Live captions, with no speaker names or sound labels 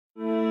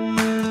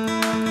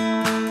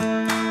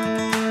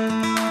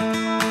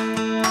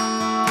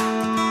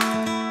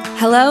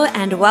Hello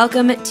and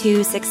welcome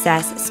to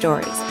Success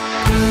Stories.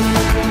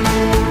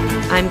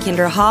 I'm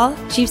Kendra Hall,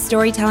 Chief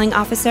Storytelling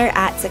Officer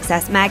at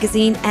Success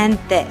Magazine, and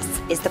this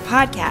is the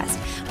podcast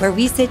where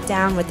we sit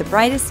down with the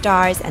brightest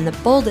stars and the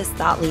boldest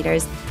thought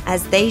leaders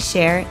as they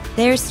share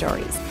their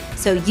stories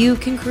so you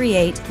can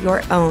create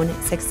your own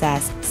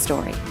success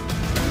story.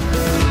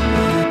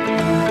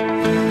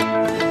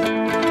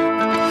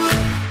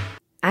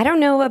 I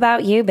don't know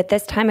about you, but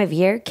this time of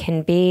year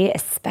can be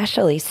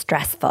especially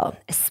stressful,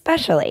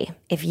 especially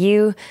if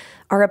you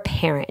are a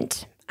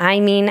parent. I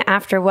mean,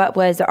 after what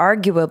was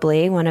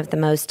arguably one of the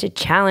most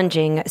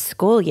challenging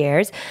school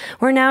years,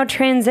 we're now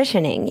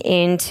transitioning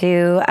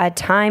into a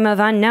time of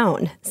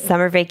unknown,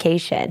 summer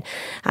vacation.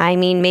 I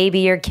mean, maybe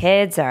your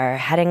kids are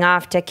heading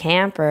off to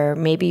camp, or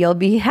maybe you'll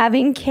be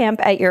having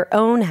camp at your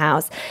own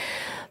house.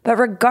 But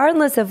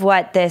regardless of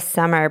what this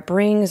summer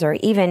brings or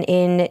even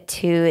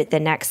into the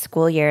next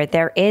school year,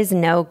 there is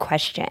no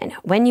question.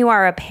 When you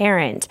are a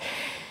parent,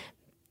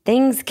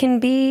 things can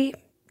be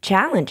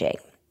challenging.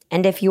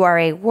 And if you are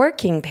a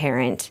working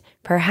parent,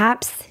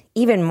 perhaps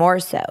even more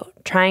so,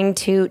 trying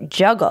to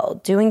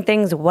juggle doing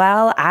things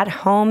well at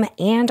home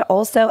and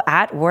also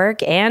at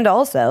work, and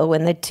also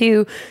when the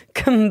two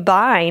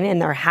combine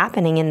and they're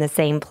happening in the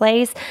same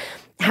place.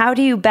 How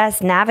do you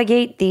best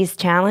navigate these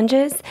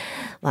challenges?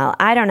 Well,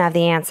 I don't have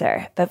the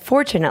answer, but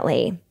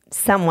fortunately,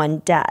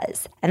 someone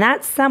does. And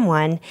that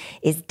someone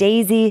is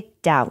Daisy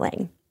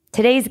Dowling.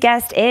 Today's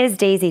guest is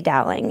Daisy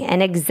Dowling,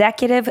 an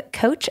executive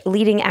coach,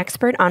 leading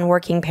expert on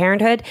working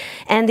parenthood,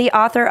 and the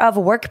author of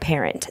Work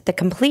Parent, the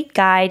complete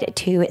guide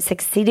to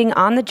succeeding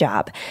on the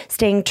job,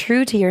 staying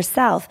true to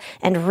yourself,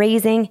 and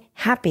raising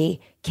happy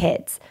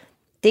kids.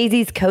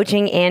 Daisy's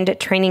coaching and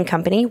training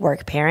company,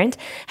 Work Parent,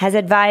 has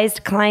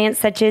advised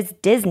clients such as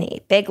Disney,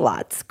 Big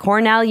Lots,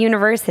 Cornell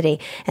University,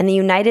 and the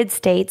United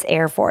States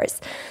Air Force.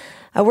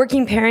 A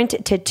working parent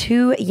to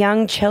two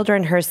young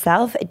children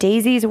herself,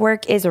 Daisy's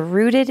work is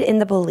rooted in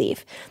the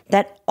belief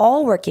that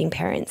all working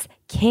parents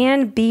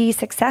can be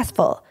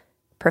successful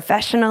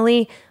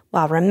professionally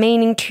while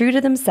remaining true to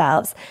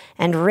themselves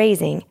and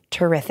raising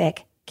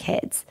terrific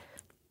kids.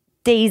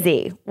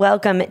 Daisy,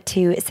 welcome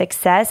to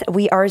Success.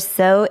 We are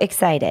so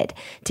excited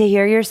to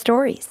hear your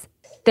stories.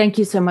 Thank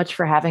you so much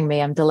for having me.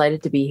 I'm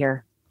delighted to be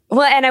here.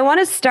 Well, and I want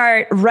to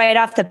start right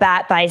off the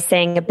bat by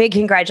saying a big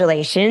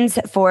congratulations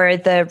for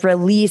the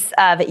release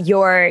of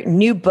your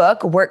new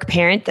book, Work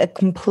Parent, the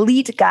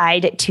complete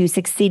guide to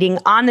succeeding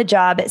on the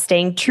job,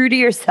 staying true to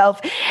yourself,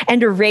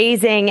 and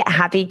raising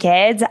happy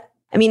kids.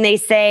 I mean, they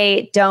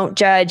say don't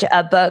judge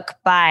a book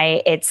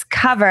by its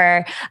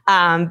cover.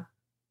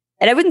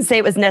 And I wouldn't say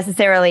it was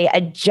necessarily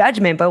a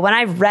judgment, but when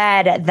I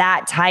read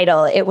that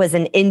title, it was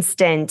an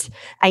instant,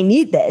 I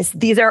need this.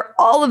 These are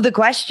all of the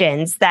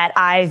questions that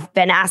I've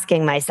been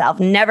asking myself.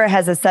 Never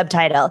has a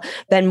subtitle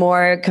been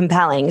more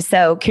compelling.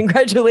 So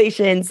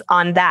congratulations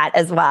on that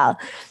as well.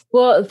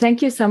 Well,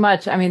 thank you so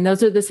much. I mean,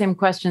 those are the same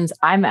questions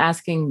I'm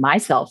asking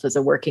myself as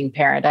a working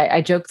parent.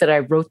 I joke that I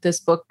wrote this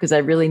book because I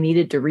really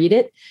needed to read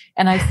it,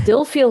 and I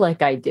still feel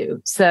like I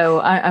do.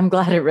 So I'm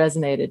glad it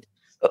resonated.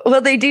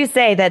 Well, they do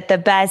say that the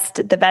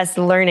best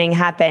learning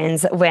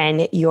happens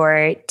when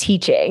you're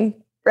teaching,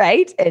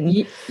 right?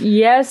 And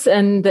yes,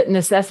 and that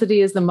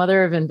necessity is the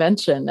mother of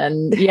invention,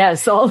 and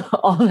yes, all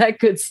that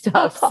good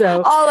stuff.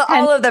 So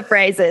all of the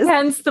phrases.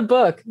 Hence the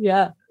book.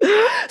 Yeah.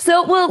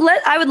 So, well,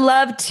 I would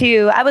love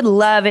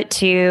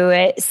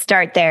to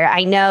start there.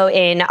 I know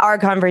in our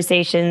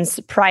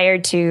conversations prior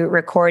to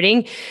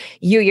recording,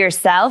 you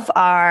yourself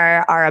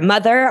are a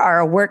mother, are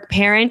a work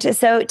parent.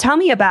 So tell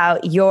me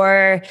about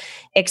your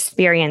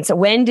experience.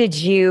 When did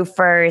you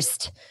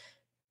first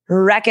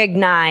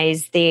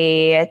recognize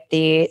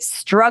the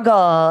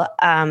struggle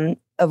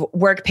of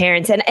work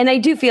parents? And I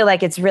do feel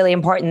like it's really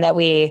important that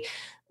we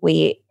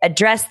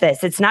address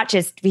this. It's not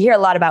just, we hear a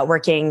lot about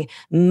working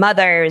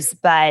mothers,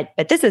 but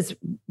this is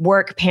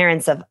work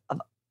parents of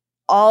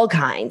all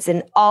kinds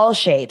and all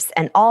shapes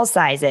and all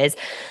sizes.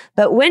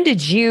 But when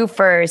did you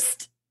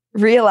first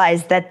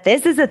realize that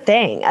this is a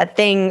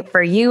thing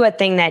for you, a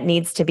thing that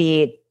needs to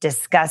be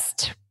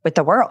discussed with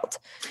the world?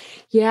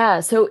 Yeah.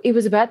 So it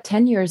was about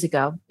 10 years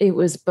ago. It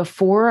was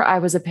before I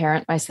was a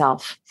parent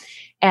myself.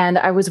 And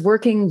I was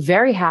working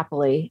very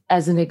happily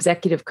as an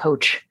executive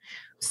coach.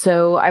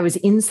 So I was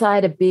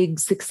inside a big,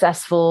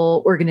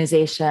 successful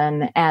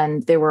organization,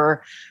 and there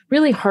were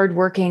really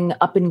hardworking,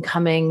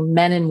 up-and-coming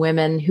men and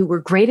women who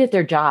were great at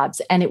their jobs.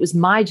 And it was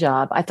my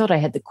job. I thought I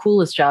had the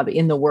coolest job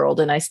in the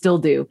world, and I still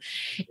do.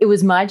 It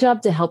was my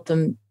job to help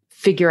them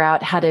figure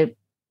out how to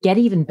get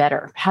even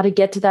better, how to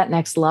get to that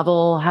next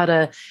level, how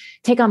to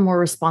take on more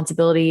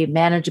responsibility,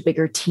 manage a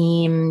bigger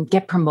team,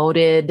 get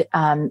promoted.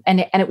 And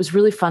it was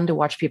really fun to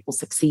watch people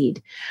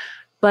succeed.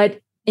 But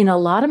in a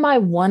lot of my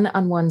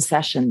one-on-one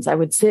sessions, I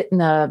would sit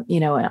in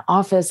an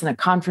office, in a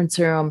conference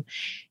room,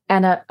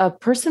 and a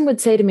person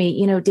would say to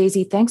me,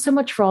 Daisy, thanks so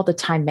much for all the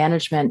time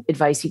management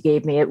advice you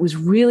gave me. It was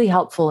really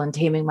helpful in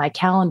taming my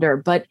calendar.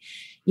 But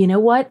you know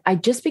what? I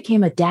just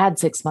became a dad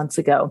 6 months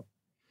ago.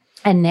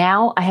 And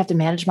now I have to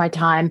manage my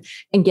time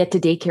and get to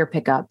daycare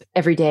pickup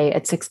every day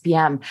at 6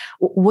 p.m.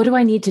 What do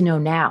I need to know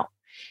now?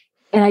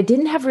 And I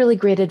didn't have really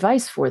great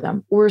advice for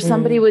them. Or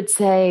somebody would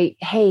say,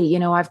 hey,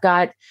 I've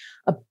got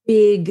a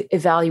big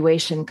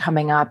evaluation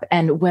coming up,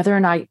 and whether or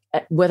not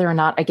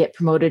I get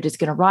promoted is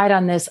going to ride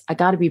on this. I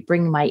got to be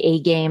bringing my A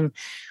game,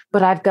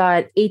 but I've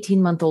got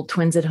 18-month-old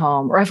twins at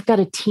home, or I've got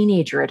a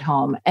teenager at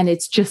home, and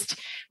it's just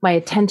my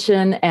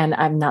attention, and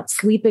I'm not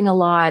sleeping a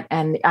lot,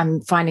 and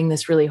I'm finding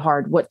this really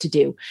hard. What to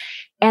do?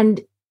 And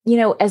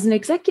as an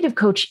executive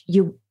coach,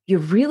 you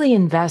really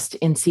invest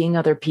in seeing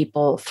other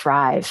people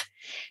thrive.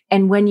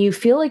 And when you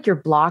feel like you're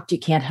blocked, you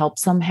can't help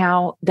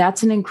somehow,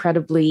 that's an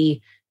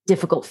incredibly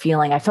difficult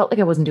feeling. I felt like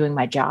I wasn't doing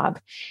my job.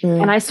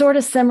 And I sort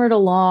of simmered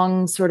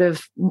along, sort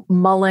of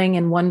mulling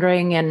and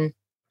wondering and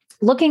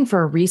looking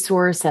for a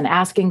resource and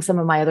asking some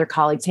of my other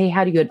colleagues, hey,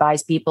 how do you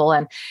advise people?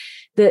 And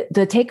the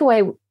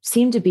takeaway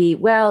seemed to be,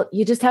 well,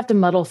 you just have to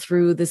muddle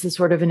through. This is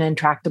sort of an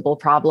intractable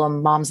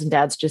problem. Moms and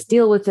dads just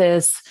deal with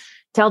this.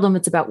 Tell them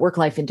it's about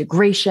work-life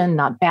integration,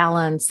 not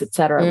balance, et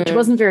cetera, which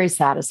wasn't very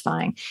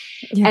satisfying.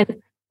 Yeah.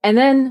 And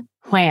then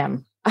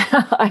wham,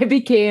 I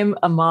became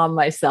a mom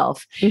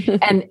myself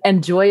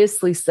and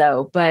joyously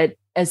so. But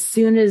as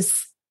soon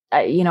as,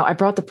 I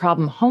brought the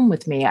problem home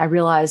with me, I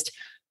realized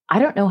I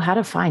don't know how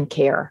to find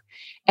care.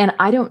 And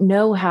I don't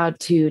know how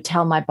to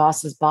tell my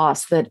boss's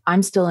boss that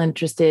I'm still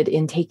interested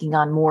in taking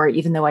on more,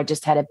 even though I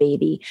just had a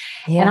baby.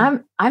 Yeah.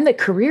 And I'm the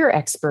career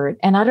expert,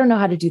 and I don't know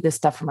how to do this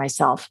stuff for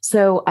myself.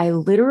 So I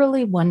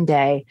literally one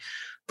day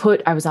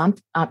I was on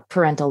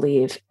parental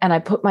leave, and I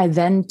put my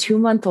then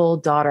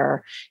 2-month-old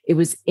daughter, it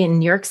was in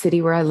New York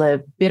City where I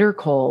live, bitter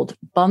cold,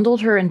 bundled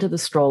her into the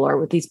stroller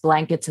with these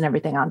blankets and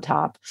everything on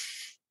top,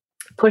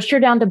 pushed her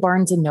down to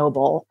Barnes and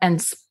Noble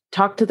and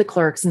talked to the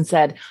clerks and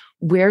said,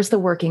 where's the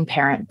working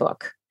parent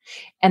book?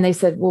 And they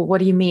said, well, what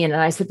do you mean?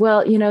 And I said,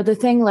 well, the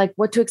thing like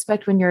what to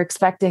expect when you're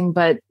expecting,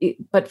 but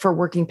for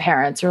working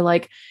parents, or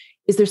like,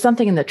 is there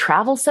something in the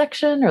travel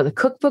section or the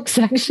cookbook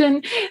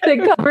section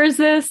that covers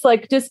this?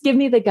 Like, just give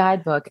me the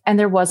guidebook. And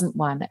there wasn't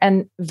one.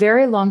 And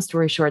very long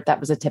story short, that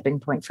was a tipping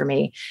point for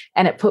me.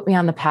 And it put me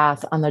on the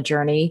path, on the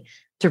journey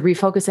to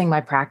refocusing my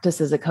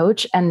practice as a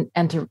coach and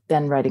to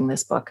then writing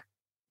this book.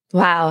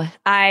 Wow.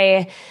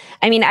 I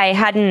mean, I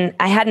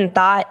hadn't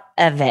thought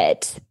of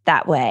it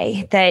that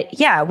way. That,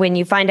 yeah, when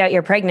you find out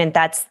you're pregnant,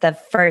 that's the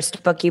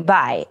first book you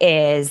buy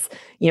is,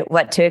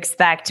 what to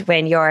expect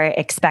when you're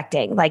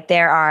expecting. Like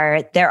there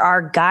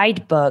are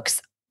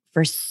guidebooks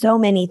for so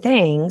many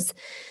things.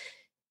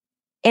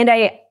 And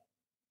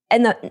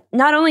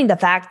not only the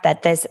fact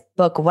that this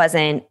book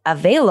wasn't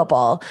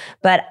available,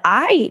 but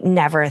I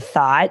never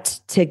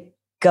thought to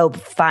go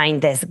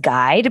find this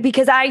guide,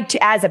 because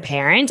as a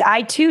parent,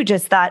 I too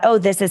just thought, oh,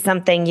 this is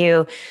something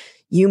you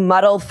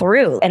muddle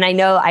through. And I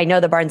know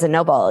the Barnes and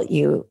Noble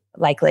you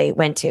likely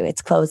went to.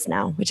 It's closed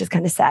now, which is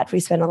kind of sad. We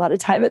spent a lot of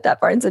time at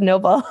that Barnes and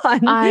Noble. I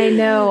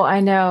know,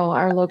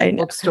 our local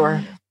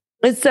bookstore.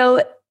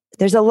 So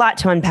there's a lot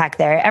to unpack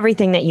there.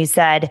 Everything that you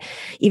said,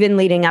 even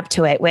leading up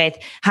to it with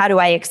how do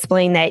I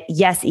explain that,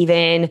 yes,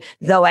 even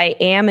though I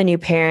am a new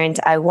parent,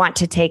 I want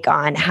to take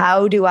on,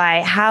 how do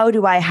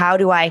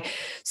I?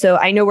 So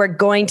I know we're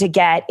going to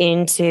get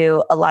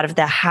into a lot of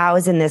the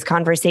hows in this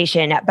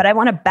conversation, but I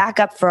want to back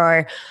up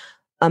for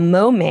a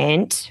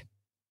moment.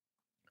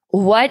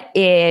 What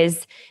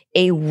is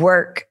a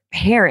work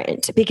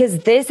parent? Because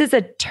this is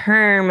a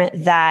term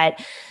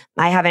that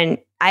I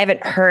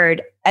haven't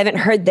heard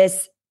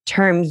this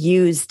term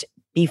used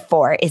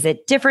before. Is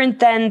it different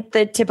than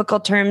the typical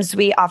terms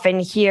we often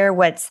hear?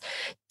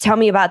 Tell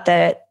me about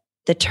the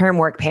term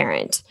work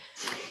parent.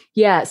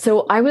 Yeah.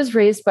 So I was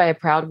raised by a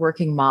proud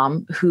working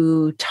mom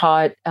who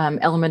taught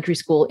elementary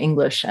school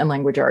English and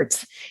language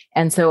arts.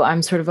 And so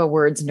I'm sort of a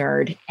words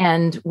nerd.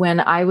 And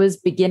when I was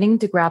beginning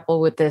to grapple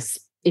with this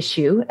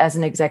issue as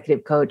an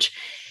executive coach,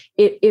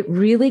 it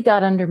really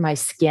got under my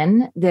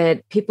skin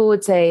that people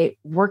would say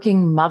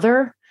working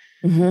mother,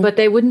 but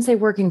they wouldn't say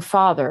working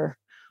father.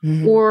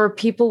 Or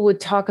people would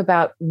talk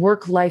about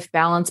work-life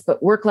balance,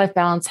 but work-life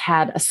balance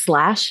had a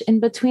slash in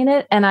between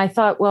it. And I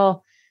thought,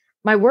 well,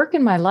 my work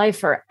and my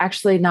life are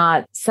actually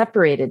not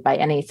separated by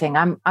anything.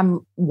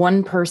 I'm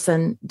one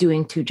person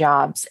doing two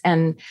jobs.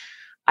 And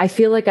I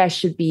feel like I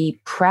should be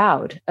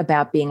proud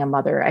about being a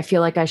mother. I feel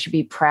like I should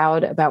be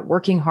proud about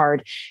working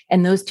hard.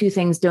 And those two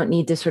things don't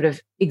need to sort of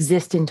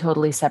exist in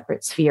totally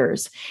separate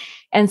spheres.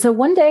 And so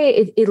one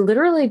day it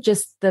literally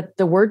just,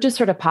 the word just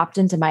sort of popped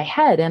into my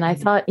head. And I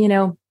thought,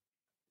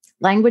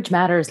 language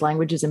matters,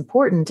 language is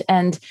important.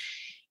 And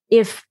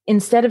if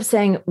instead of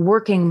saying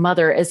working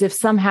mother, as if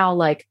somehow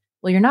like,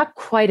 well, you're not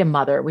quite a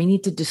mother, we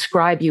need to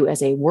describe you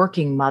as a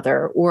working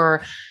mother,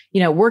 or,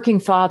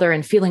 working father,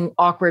 and feeling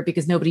awkward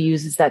because nobody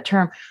uses that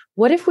term.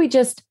 What if we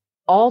just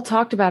all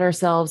talked about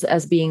ourselves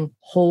as being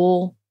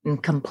whole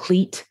and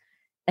complete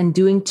and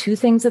doing two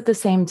things at the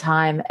same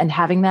time and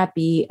having that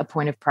be a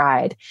point of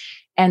pride?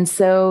 And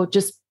so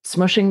just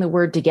smushing the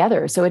word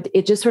together. So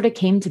it just sort of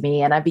came to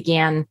me, and I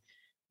began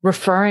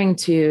referring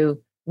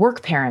to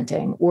work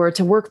parenting or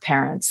to work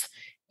parents.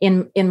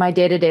 in my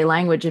day-to-day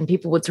language, and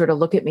people would sort of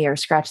look at me or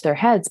scratch their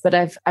heads, but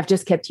I've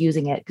just kept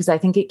using it because I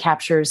think it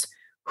captures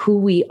who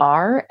we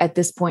are at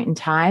this point in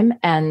time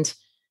and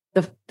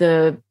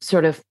the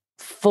sort of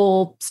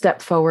full step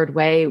forward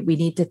way we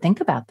need to think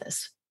about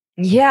this.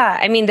 Yeah,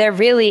 I mean, there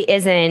really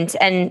isn't,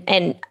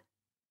 and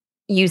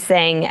you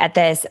saying at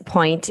this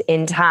point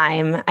in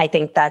time, I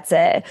think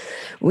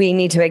we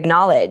need to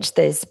acknowledge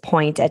this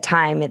point at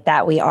time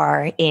that we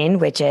are in,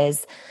 which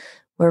is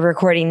we're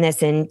recording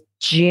this in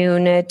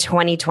June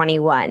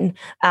 2021.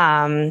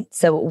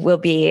 So we'll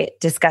be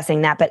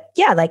discussing that, but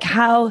yeah, like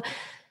how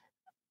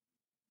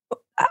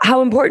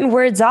important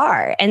words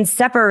are and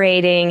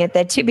separating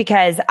the two,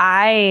 because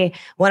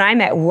when I'm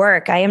at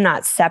work, I am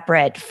not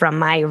separate from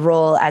my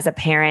role as a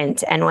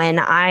parent. And when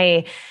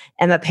I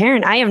am a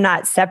parent, I am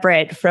not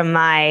separate from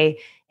my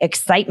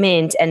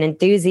excitement and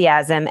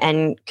enthusiasm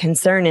and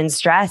concern and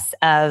stress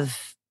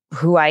of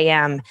who I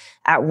am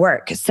at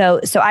work. So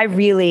I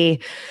really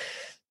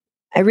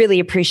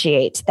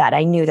appreciate that.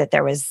 I knew that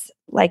there was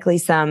likely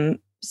some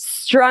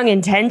strong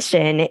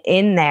intention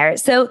in there.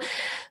 So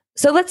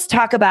let's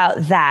talk about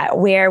that,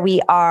 where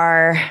we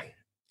are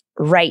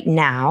right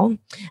now.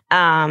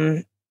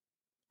 And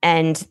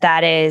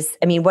that is,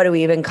 I mean, what do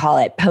we even call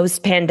it?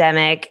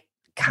 Post-pandemic,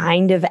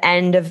 kind of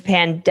end of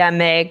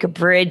pandemic,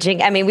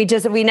 bridging. I mean,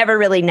 we never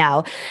really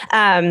know.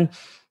 And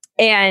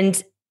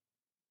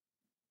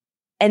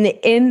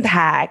the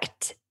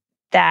impact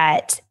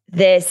that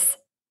this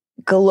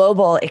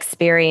global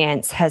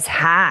experience has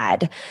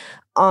had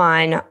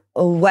on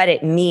what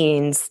it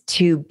means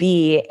to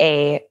be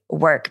a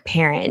work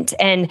parent.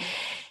 And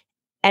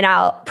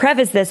I'll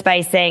preface this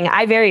by saying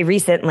I very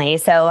recently,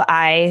 so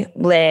I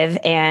live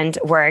and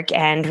work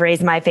and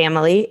raise my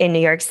family in New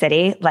York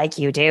City like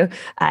you do.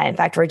 In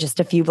fact, we're just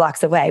a few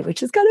blocks away,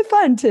 which is kind of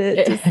fun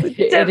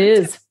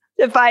to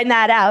find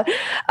that out.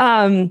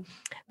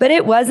 But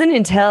it wasn't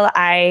until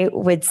I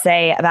would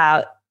say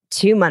about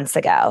 2 months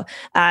ago,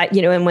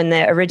 and when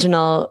the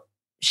original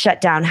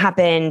shutdown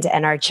happened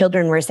and our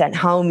children were sent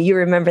home. You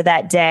remember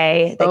that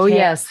day? Oh,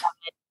 yes.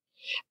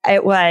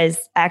 It was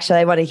actually,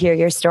 I want to hear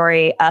your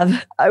story of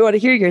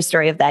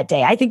that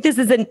day. I think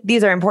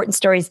these are important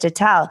stories to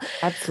tell.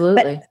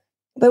 Absolutely.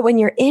 But when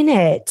you're in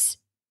it,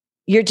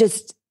 you're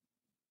just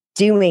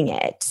doing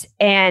it.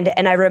 And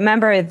I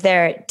remember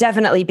there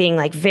definitely being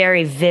like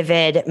very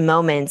vivid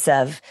moments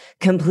of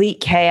complete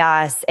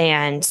chaos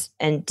and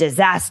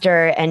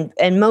disaster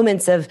and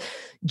moments of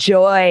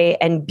joy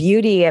and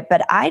beauty.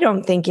 But I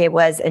don't think it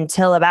was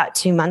until about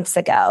 2 months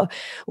ago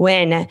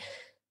when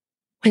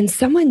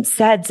someone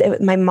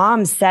my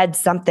mom said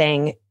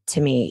something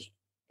to me.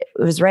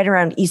 It was right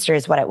around Easter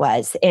is what it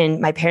was.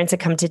 And my parents had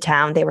come to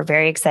town. They were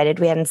very excited.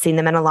 We hadn't seen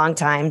them in a long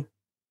time. It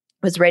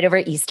was right over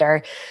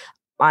Easter.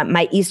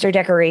 My Easter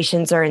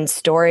decorations are in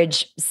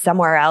storage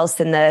somewhere else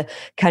in the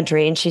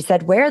country. And she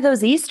said, "Where are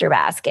those Easter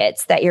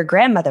baskets that your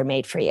grandmother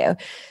made for you?"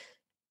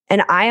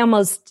 And I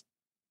almost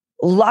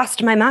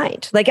lost my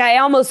mind. Like I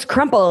almost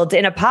crumpled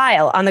in a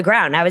pile on the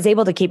ground. I was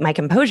able to keep my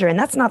composure, and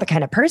that's not the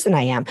kind of person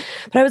I am.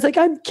 But I was like,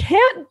 I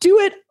can't do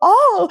it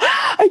all.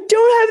 I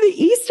don't have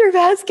the Easter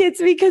baskets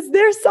because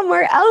they're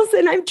somewhere else,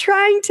 and I'm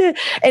trying to.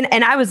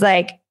 And I was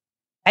like,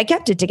 I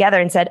kept it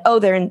together and said, "Oh,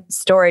 they're in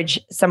storage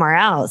somewhere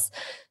else."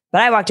 But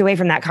I walked away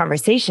from that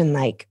conversation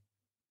like,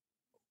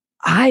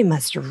 I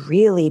must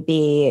really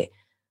be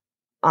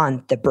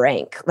on the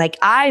brink. Like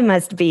I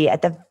must be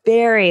at the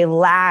very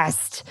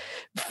last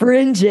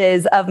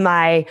fringes of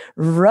my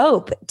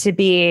rope to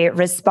be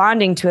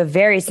responding to a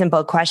very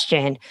simple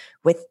question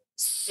with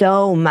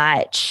so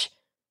much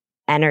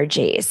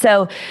energy.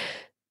 So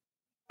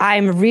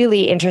I'm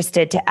really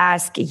interested to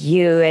ask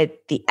you,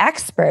 the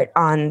expert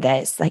on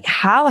this, like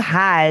how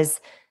has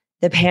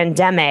the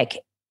pandemic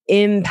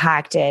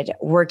impacted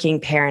working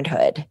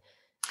parenthood?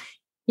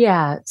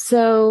 Yeah.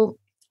 So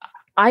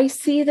I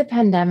see the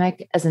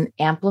pandemic as an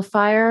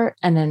amplifier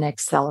and an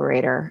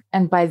accelerator.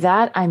 And by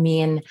that, I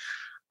mean,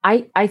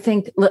 I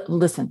think,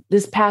 listen,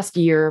 this past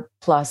year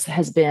plus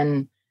has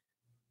been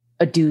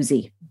a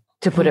doozy,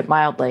 to put it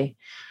mildly.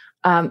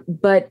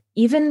 But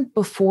even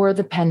before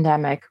the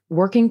pandemic,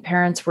 working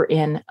parents were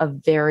in a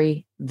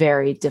very,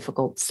 very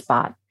difficult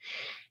spot.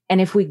 And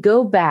if we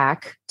go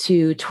back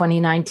to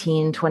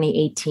 2019,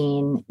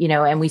 2018,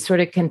 and we sort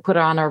of can put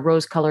on our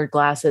rose-colored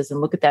glasses and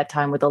look at that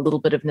time with a little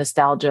bit of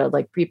nostalgia,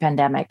 like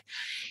pre-pandemic.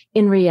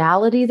 In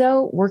reality,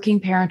 though, working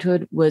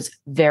parenthood was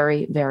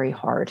very, very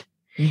hard.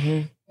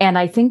 Mm-hmm. And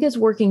I think as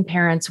working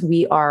parents,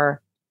 we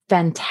are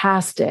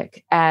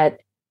fantastic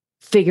at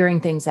figuring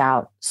things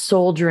out,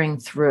 soldiering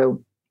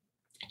through,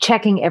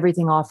 checking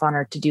everything off on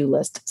our to-do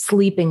list,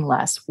 sleeping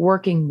less,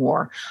 working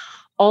more,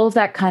 all of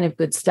that kind of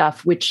good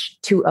stuff, which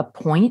to a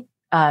point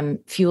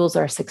fuels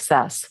our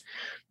success.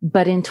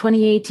 But in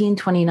 2018,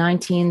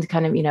 2019,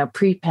 kind of,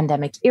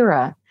 pre-pandemic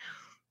era,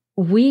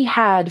 we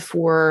had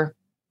for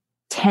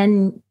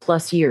 10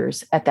 plus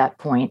years at that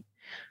point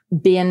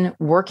been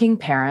working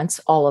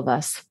parents, all of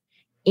us,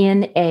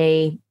 in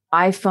a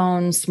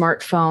iPhone,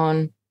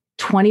 smartphone,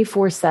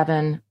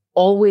 24/7,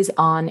 always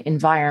on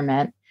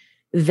environment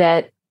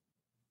that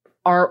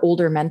our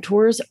older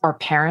mentors, our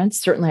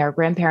parents, certainly our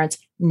grandparents,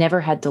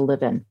 never had to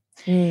live in.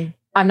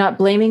 I'm not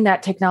blaming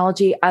that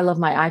technology. I love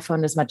my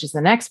iPhone as much as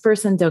the next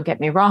person. Don't get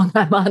me wrong.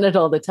 I'm on it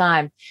all the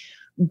time.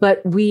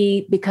 But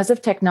because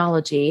of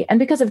technology and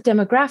because of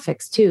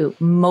demographics too,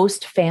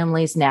 most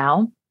families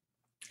now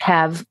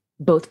have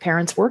both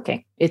parents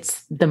working.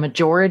 It's the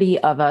majority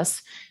of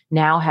us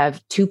now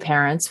have two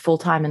parents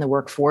full-time in the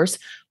workforce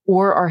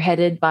or are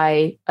headed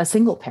by a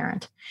single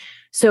parent.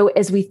 So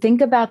as we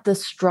think about the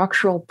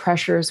structural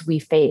pressures we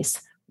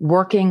face,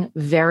 working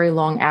very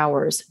long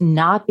hours,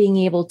 not being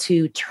able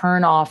to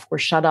turn off or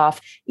shut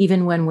off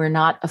even when we're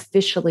not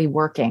officially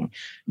working,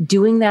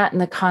 doing that in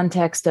the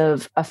context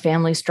of a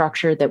family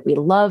structure that we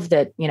love,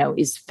 that,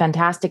 is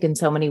fantastic in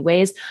so many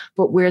ways,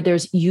 but where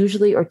there's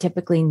usually or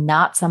typically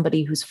not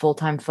somebody who's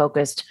full-time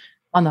focused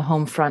on the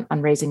home front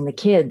on raising the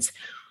kids.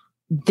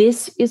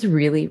 This is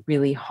really,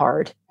 really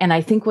hard. And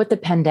I think what the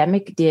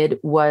pandemic did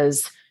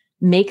was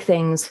make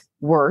things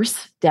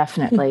worse,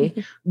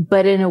 definitely,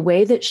 but in a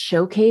way that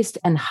showcased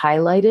and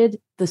highlighted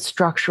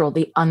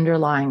the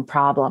underlying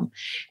problem,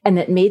 and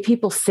that made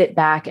people sit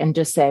back and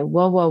just say,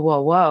 whoa, whoa,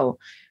 whoa, whoa,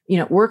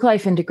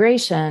 work-life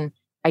integration,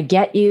 I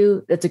get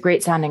you. That's a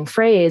great sounding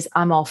phrase.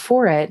 I'm all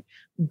for it.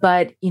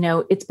 But,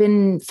 it's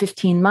been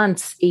 15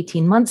 months,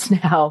 18 months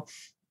now,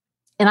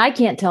 and I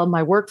can't tell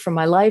my work from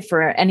my life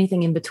or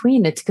anything in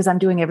between. It's because I'm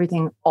doing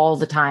everything all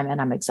the time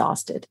and I'm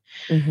exhausted.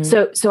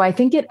 So I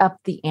think it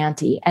upped the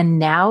ante. And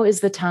now is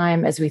the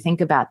time, as we think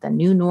about the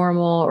new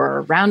normal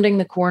or rounding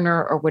the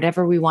corner or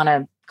whatever we want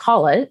to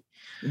call it,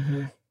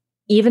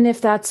 even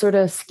if that's sort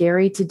of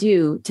scary to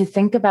do, to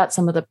think about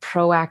some of the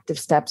proactive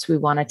steps we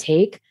want to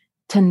take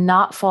to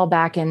not fall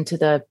back into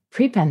the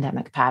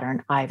pre-pandemic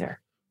pattern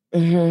either.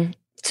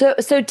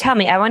 So tell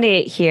me, I want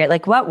to hear,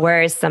 what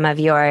were some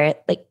of your,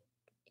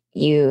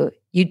 you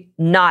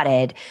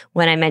nodded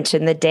when I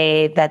mentioned the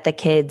day the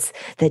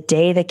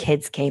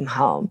kids came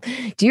home.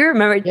 Do you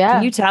remember? Yeah.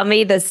 Can you tell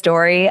me the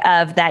story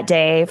of that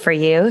day for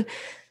you?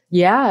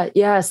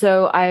 Yeah.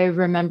 So I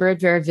remember it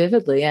very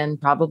vividly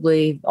and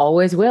probably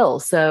always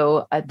will.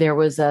 So there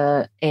was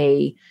a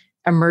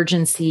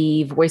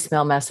emergency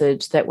voicemail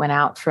message that went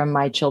out from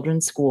my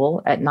children's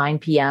school at 9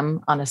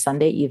 p.m. on a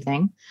Sunday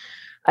evening,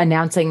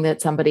 announcing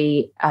that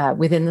somebody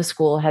within the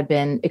school had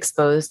been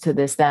exposed to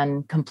this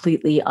then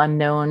completely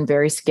unknown,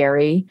 very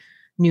scary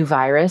new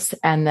virus,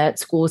 and that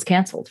school was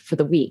canceled for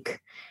the week.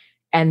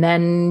 And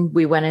then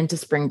we went into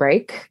spring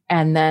break,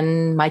 and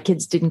then my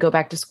kids didn't go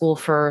back to school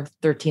for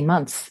 13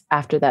 months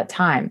after that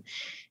time.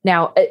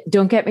 Now,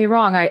 don't get me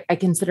wrong. I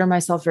consider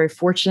myself very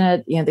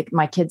fortunate.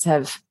 My kids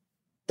have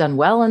done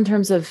well in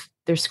terms of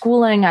their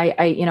schooling.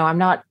 I'm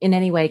not in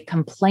any way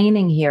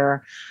complaining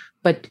here,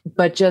 but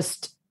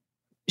just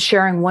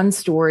sharing one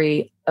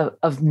story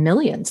of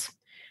millions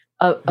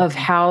of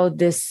how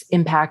this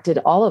impacted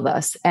all of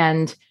us.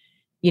 And,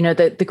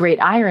 the great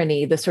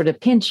irony, the sort of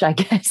pinch, I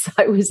guess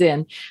I was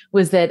in,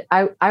 was that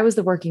I was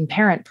the working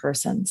parent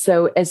person.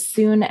 So as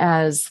soon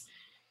as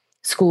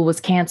school was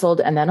canceled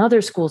and then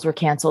other schools were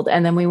canceled,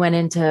 and then we went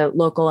into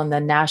local and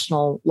then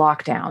national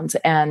lockdowns,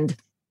 and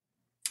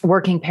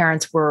working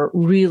parents were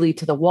really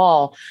to the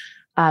wall,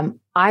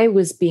 I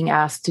was being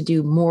asked to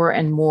do more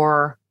and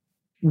more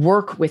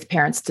work with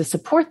parents to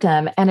support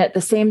them. And at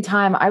the same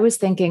time, I was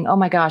thinking, oh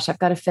my gosh, I've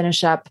got to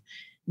finish up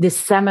this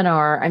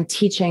seminar I'm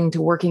teaching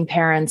to working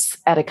parents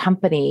at a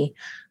company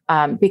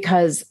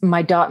because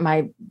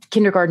my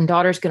kindergarten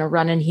daughter's going to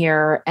run in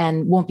here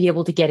and won't be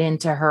able to get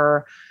into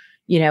her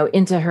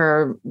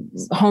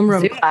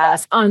homeroom Zoom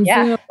class on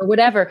Zoom or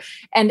whatever.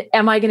 And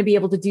am I going to be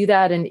able to do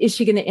that? And is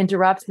she going to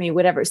interrupt me?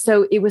 Whatever.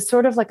 So it was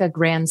sort of like a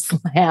grand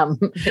slam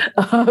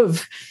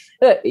of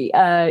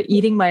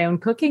eating my own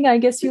cooking, I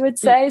guess you would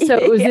say. So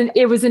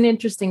it was an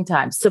interesting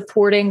time,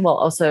 supporting while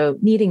also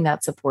needing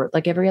that support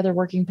like every other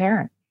working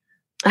parent.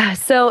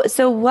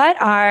 So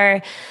what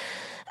are,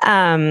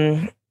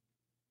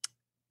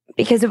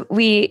 because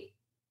we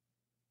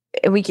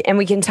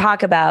can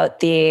talk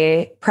about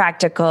the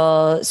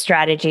practical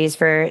strategies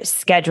for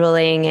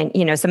scheduling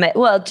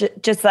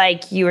and, just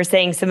like you were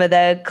saying,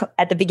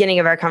 at the beginning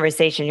of our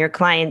conversation, your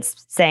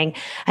clients saying,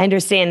 I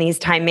understand these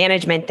time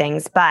management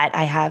things, but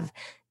I have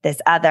this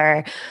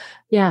other,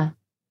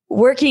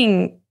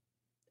 working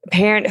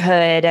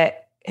parenthood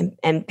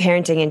and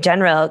parenting in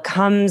general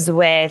comes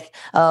with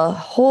a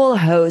whole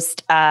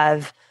host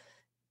of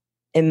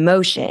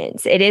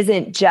emotions. It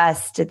isn't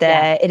just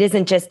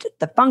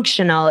the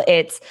functional.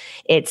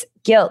 It's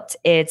guilt.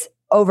 It's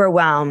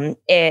overwhelm.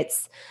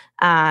 It's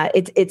a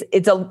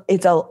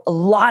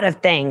lot of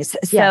things.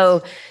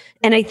 So,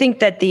 and I think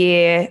that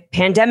the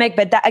pandemic,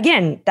 but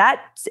that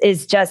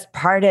is just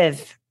part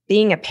of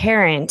being a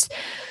parent.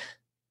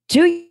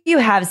 Do you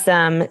have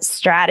some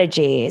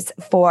strategies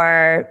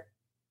for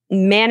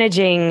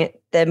managing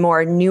the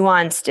more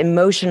nuanced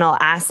emotional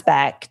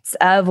aspects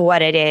of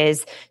what it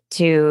is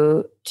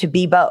to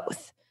be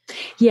both?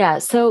 Yeah.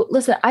 So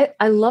listen,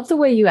 I love the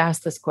way you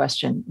asked this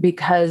question,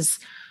 because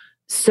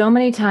So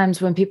many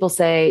times when people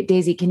say,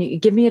 Daisy, can you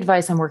give me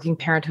advice on working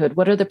parenthood?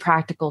 What are the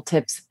practical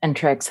tips and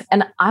tricks?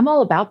 And I'm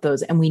all about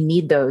those, and we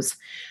need those.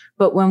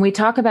 But when we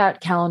talk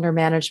about calendar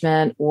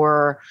management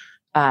or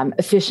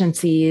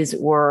efficiencies,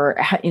 or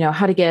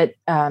how to get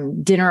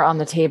dinner on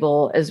the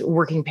table as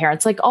working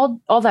parents, like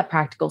all that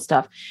practical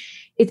stuff,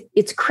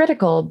 it's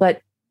critical.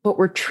 But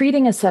we're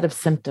treating a set of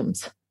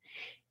symptoms.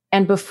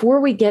 And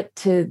before we get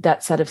to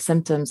that set of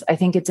symptoms, I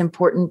think it's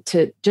important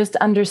to just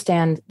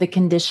understand the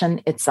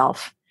condition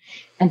itself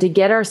and to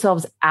get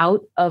ourselves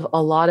out of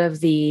a lot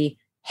of the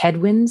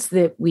headwinds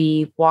that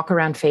we walk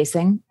around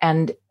facing,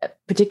 and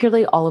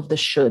particularly all of the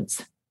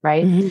shoulds,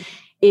 right? Mm-hmm.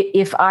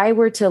 If I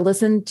were to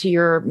listen to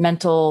your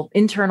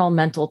internal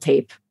mental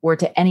tape, or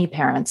to any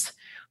parents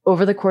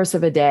over the course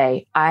of a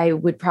day, I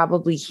would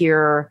probably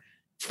hear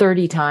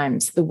 30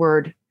 times the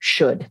word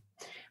should.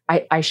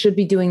 I should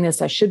be doing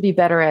this. I should be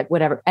better at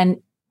whatever.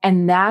 And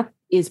that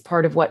is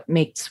part of what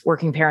makes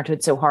working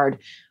parenthood so hard.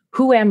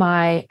 Who am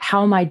I?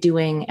 How am I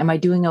doing? Am I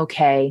doing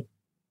okay?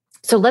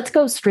 So let's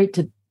go straight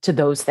to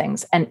those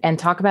things and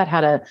talk about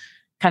how to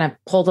kind of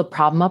pull the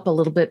problem up a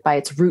little bit by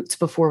its roots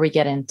before we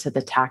get into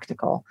the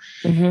tactical.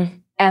 Mm-hmm.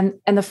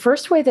 And the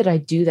first way that I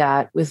do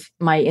that with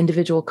my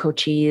individual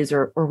coachees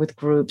or with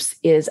groups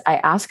is I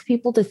ask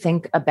people to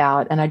think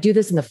about, and I do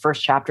this in the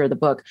first chapter of the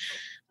book,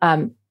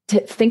 to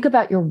think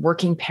about your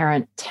working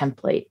parent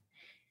template.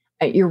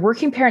 Your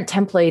working parent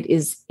template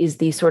is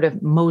the sort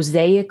of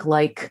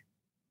mosaic-like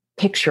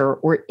picture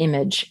or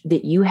image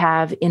that you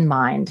have in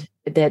mind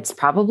that's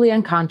probably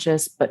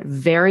unconscious, but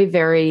very,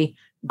 very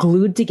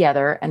glued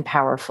together and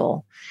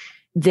powerful,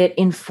 that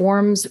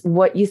informs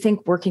what you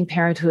think working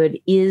parenthood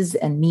is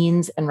and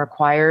means and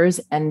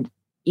requires, and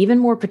even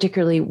more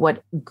particularly,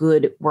 what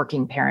good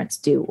working parents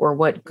do, or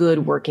what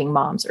good working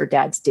moms or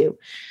dads do.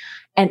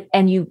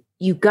 And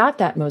you got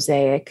that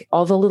mosaic,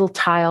 all the little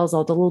tiles,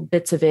 all the little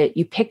bits of it,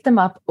 you pick them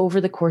up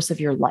over the course of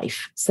your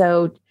life.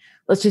 So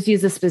let's just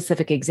use a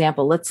specific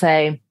example. Let's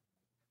say,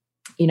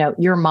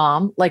 your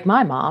mom, like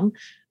my mom,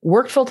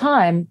 worked full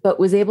time, but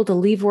was able to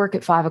leave work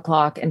at 5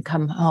 o'clock and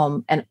come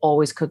home and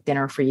always cook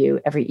dinner for you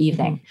every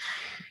evening.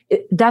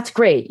 That's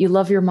great. You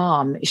love your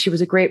mom. She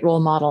was a great role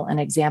model and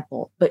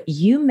example, but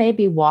you may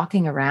be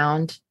walking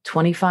around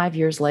 25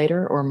 years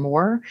later or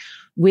more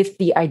with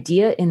the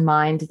idea in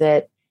mind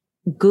that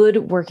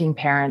good working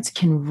parents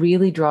can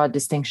really draw a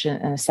distinction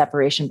and a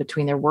separation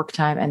between their work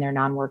time and their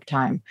non-work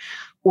time,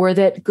 or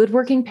that good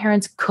working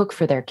parents cook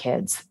for their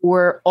kids,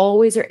 or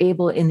always are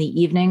able in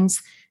the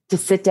evenings to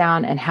sit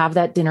down and have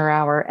that dinner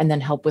hour and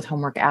then help with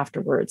homework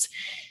afterwards.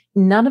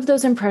 None of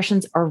those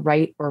impressions are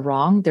right or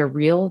wrong. They're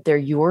real, they're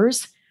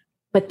yours,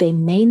 but they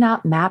may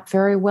not map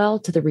very well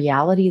to the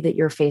reality that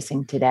you're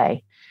facing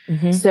today.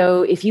 Mm-hmm.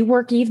 So if you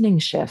work evening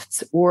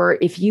shifts, or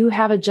if you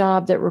have a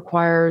job that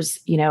requires,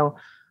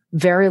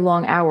 very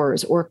long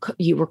hours, or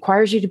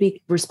requires you to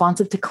be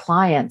responsive to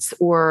clients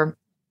or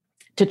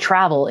to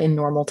travel in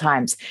normal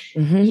times,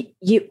 mm-hmm.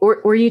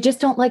 you just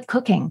don't like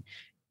cooking.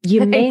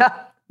 You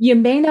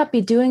may not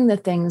be doing the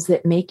things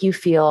that make you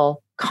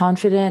feel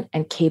confident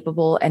and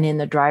capable and in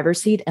the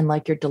driver's seat and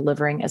like you're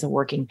delivering as a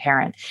working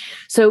parent.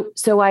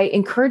 So I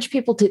encourage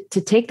people to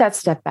take that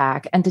step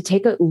back and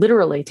to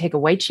literally take a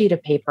white sheet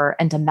of paper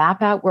and to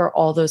map out where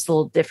all those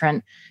little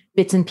different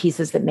bits and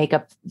pieces that make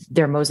up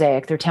their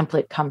mosaic, their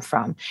template, come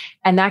from.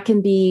 And that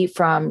can be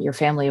from your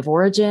family of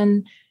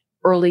origin,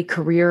 early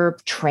career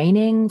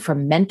training,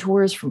 from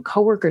mentors, from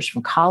coworkers,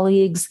 from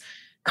colleagues,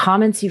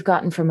 comments you've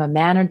gotten from a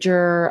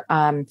manager.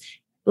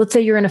 Let's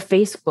say you're in a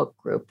Facebook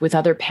group with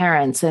other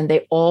parents and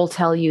they all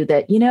tell you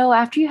that,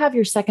 after you have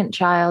your second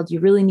child, you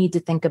really need to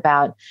think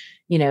about,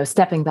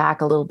 stepping back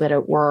a little bit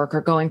at work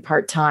or going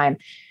part-time.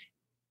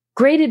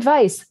 Great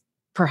advice,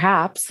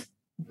 perhaps,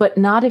 but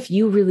not if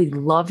you really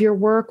love your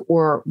work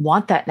or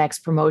want that next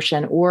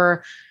promotion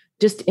or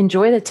just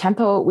enjoy the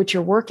tempo at which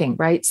you're working,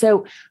 right?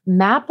 So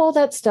map all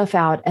that stuff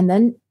out and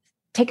then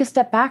take a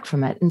step back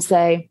from it and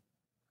say,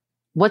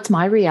 what's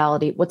my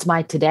reality? What's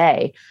my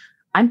today?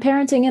 I'm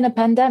parenting in a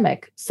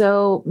pandemic,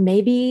 so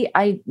maybe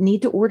I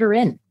need to order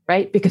in,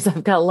 right? Because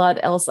I've got a lot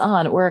else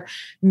on, or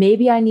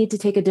maybe I need to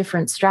take a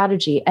different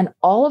strategy. And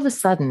all of a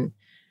sudden,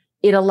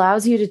 it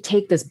allows you to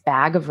take this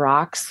bag of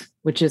rocks,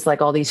 which is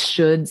like all these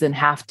shoulds and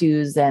have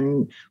tos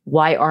and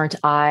why aren't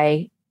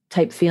I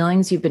type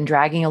feelings you've been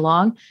dragging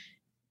along.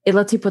 It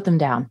lets you put them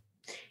down.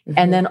 Mm-hmm.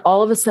 And then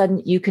all of a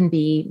sudden you can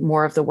be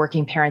more of the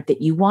working parent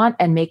that you want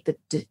and make the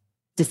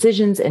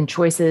decisions and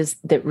choices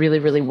that really,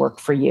 really work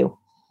for you.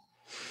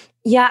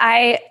 Yeah,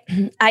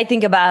 I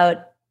think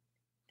about,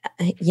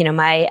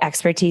 my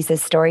expertise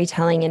is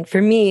storytelling. And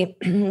for me,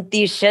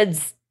 these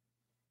shoulds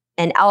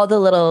and all the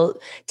little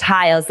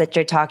tiles that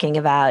you're talking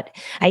about,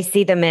 I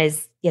see them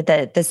as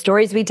the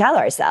stories we tell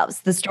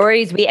ourselves, the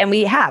stories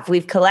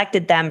we've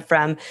collected them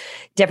from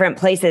different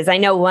places. I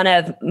know one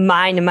of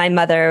mine, my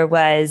mother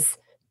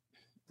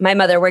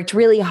worked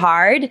really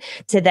hard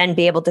to then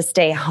be able to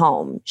stay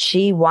home.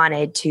 She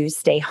wanted to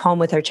stay home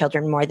with her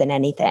children more than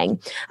anything,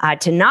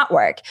 to not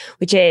work,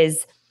 which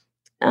is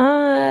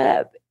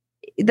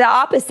the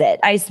opposite,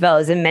 I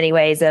suppose, in many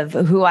ways of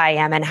who I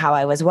am and how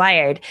I was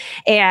wired.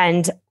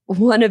 And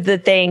one of the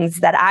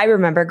things that I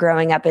remember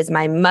growing up is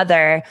my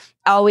mother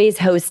always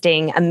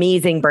hosting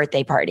amazing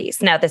birthday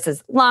parties. Now, this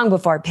is long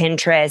before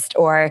Pinterest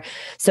or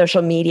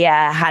social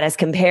media had us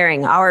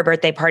comparing our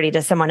birthday party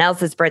to someone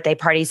else's birthday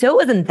party. So it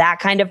wasn't that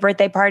kind of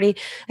birthday party.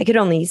 I could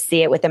only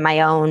see it within my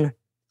own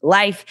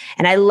life.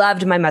 And I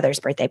loved my mother's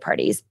birthday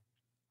parties.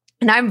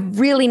 And I'm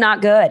really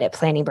not good at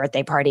planning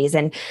birthday parties.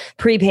 And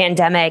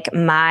pre-pandemic,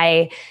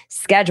 my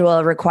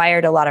schedule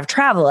required a lot of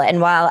travel.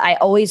 And while I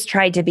always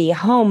tried to be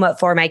home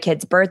for my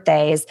kids'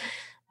 birthdays,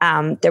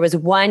 there was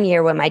one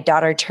year when my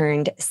daughter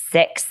turned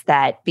 6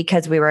 that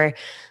because we were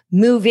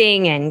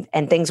moving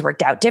and things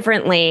worked out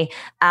differently,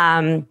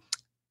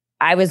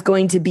 I was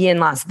going to be in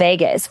Las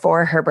Vegas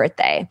for her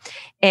birthday.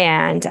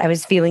 And I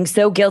was feeling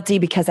so guilty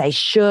because I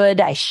should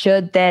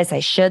this, I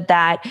should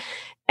that.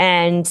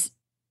 And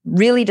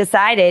really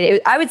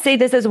decided, I would say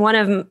this is one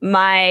of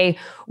my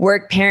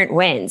work parent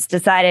wins,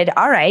 decided,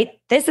 all right,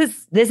 this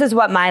is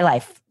what my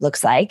life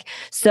looks like.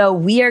 So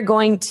we are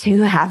going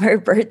to have our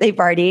birthday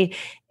party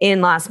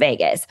in Las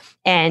Vegas.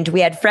 And we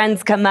had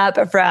friends come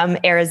up from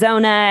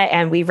Arizona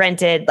and we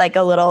rented like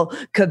a little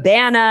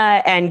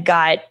cabana and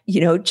got,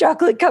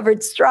 chocolate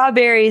covered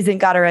strawberries and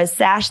got her a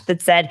sash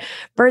that said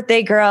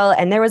birthday girl.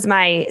 And there was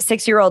my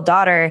 6-year-old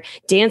daughter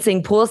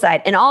dancing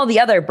poolside and all the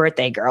other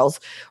birthday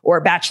girls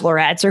or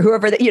bachelorettes or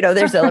whoever,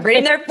 they're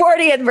celebrating their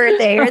 40th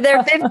birthday or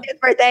their 50th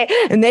birthday.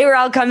 And they were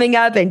all coming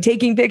up and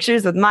taking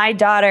pictures with my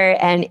daughter.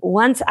 And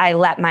once I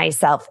let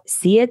myself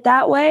see it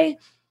that way,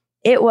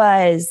 it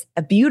was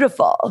a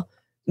beautiful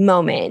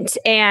moment.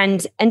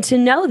 And to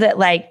know that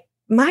like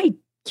my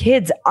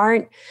kids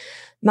aren't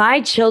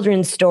my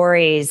children's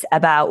stories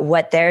about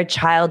what their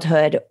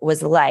childhood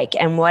was like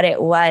and what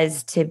it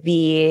was to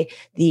be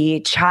the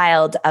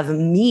child of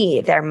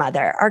me, their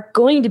mother, are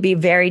going to be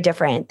very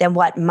different than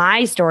what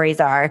my stories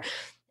are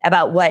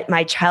about what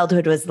my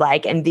childhood was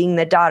like and being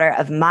the daughter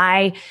of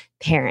my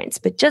parents.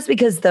 But just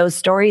because those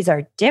stories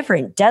are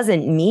different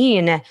doesn't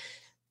mean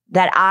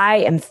that I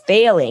am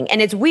failing.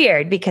 And it's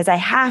weird because I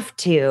have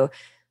to,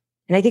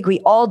 and I think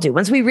we all do,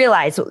 once we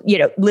realize,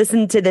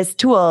 listen to this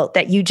tool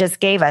that you just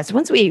gave us,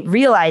 once we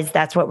realize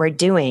that's what we're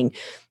doing,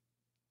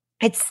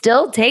 it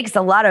still takes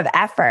a lot of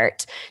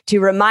effort to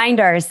remind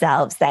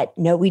ourselves that,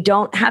 no, we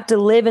don't have to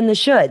live in the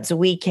shoulds.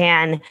 We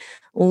can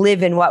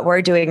live in what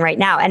we're doing right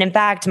now. And in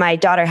fact, my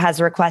daughter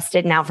has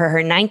requested now for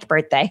her 9th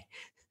birthday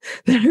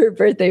that her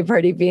birthday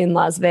party be in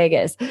Las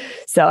Vegas.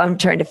 So I'm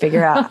trying to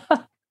figure out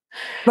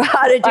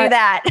how to do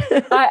that.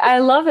 I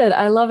love it.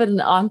 I love it. An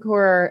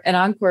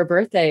encore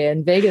birthday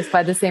in Vegas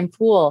by the same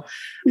pool.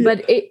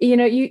 But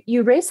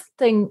you raised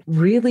something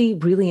really,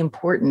 really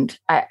important,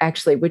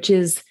 actually, which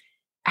is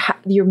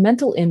your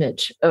mental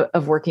image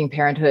of working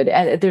parenthood.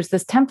 And there's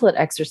this template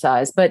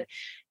exercise, but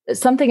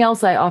something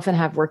else I often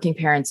have working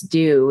parents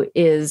do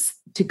is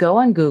to go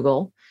on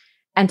Google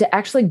and to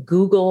actually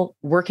Google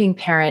working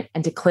parent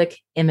and to click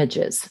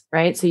images,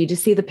 right? So you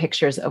just see the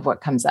pictures of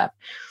what comes up.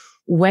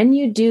 When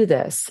you do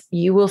this,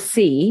 you will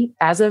see,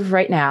 as of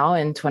right now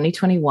in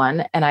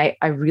 2021, and I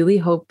really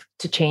hope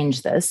to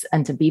change this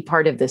and to be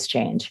part of this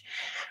change,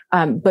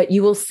 but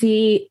you will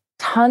see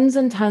tons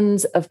and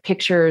tons of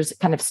pictures,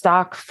 kind of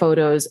stock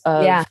photos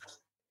of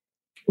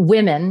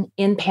women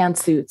in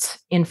pantsuits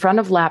in front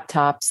of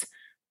laptops,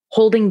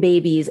 holding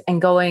babies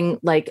and going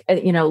like,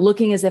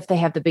 looking as if they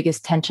have the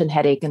biggest tension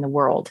headache in the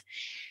world.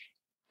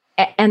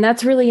 And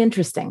that's really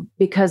interesting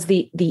because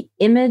the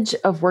image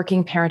of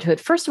working parenthood,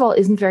 first of all,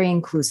 isn't very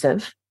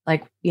inclusive.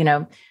 Like,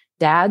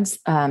 dads,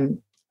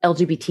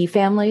 LGBT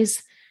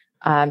families,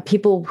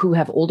 people who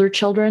have older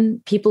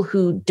children, people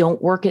who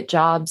don't work at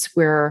jobs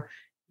where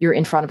you're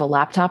in front of a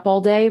laptop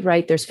all day,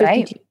 right? There's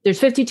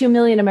 52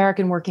 million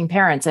American working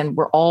parents, and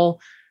we're all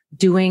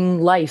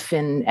doing life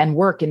and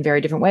work in very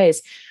different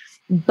ways.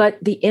 But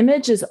the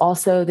image is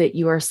also that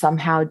you are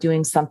somehow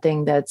doing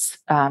something that's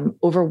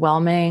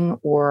overwhelming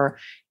or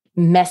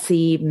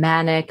messy,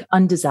 manic,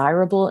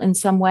 undesirable in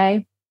some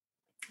way.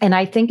 And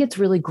I think it's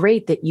really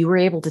great that you were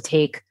able to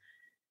take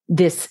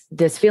this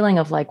feeling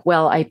of like,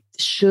 well, I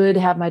should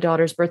have my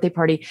daughter's birthday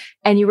party.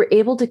 And you were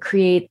able to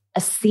create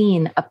a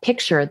scene, a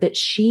picture that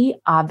she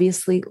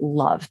obviously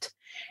loved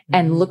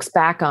and looks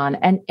back on,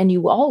 and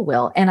you all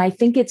will. And I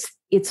think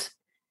it's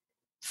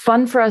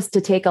fun for us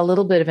to take a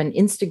little bit of an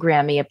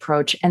Instagram-y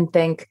approach and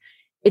think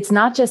it's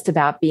not just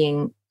about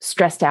being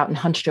stressed out and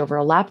hunched over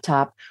a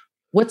laptop.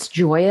 What's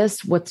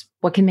joyous? What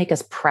can make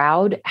us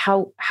proud?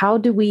 How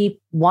do we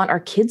want our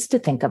kids to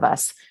think of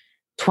us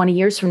 20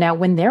 years from now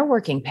when they're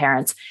working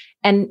parents?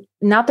 And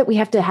not that we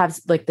have to have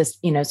like this,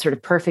 sort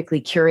of perfectly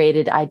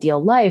curated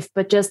ideal life,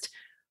 but just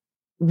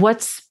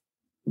what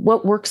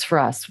works for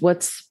us?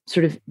 What's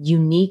sort of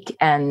unique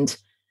and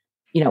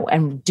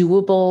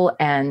doable,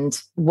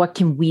 and what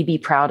can we be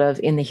proud of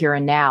in the here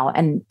and now,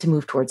 and to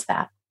move towards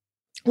that?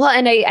 Well,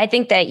 and I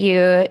think that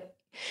you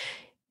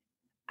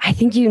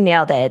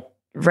nailed it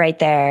right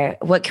there.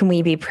 What can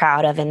we be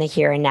proud of in the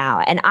here and now?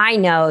 And I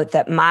know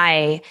that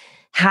my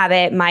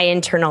habit, my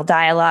internal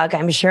dialogue,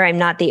 I'm sure I'm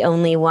not the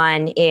only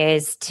one,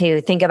 is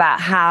to think about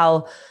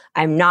how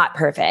I'm not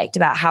perfect,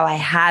 about how I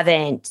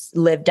haven't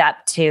lived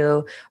up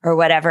to or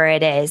whatever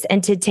it is.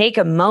 And to take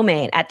a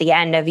moment at the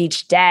end of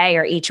each day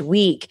or each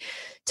week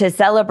to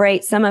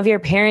celebrate some of your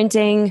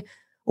parenting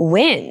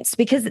wins,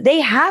 because they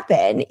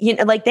happen,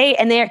 like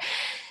they're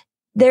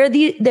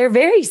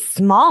very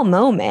small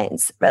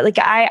moments. But like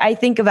I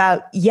think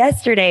about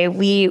yesterday,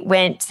 we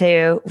went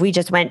to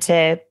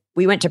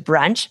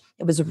brunch.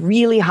 It was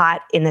really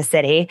hot in the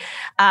city.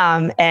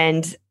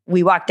 And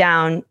we walked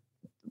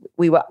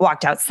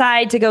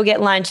outside to go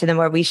get lunch. And then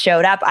when we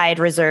showed up, I had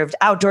reserved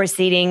outdoor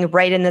seating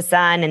right in the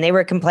sun, and they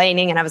were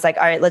complaining. And I was like,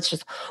 all right, let's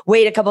just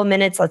wait a couple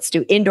minutes. Let's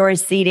do indoor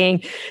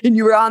seating. And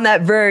you were on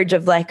that verge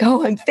of like,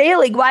 oh, I'm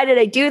failing. Why did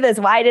I do this?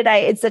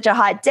 It's such a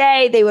hot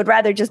day. They would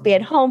rather just be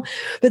at home.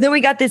 But then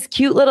we got this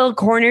cute little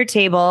corner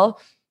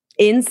table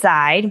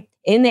inside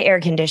in the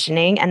air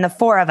conditioning. And the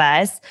four of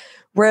us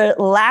were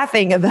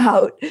laughing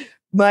about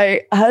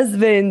my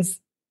husband's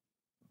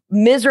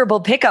miserable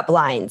pickup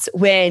lines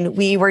when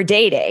we were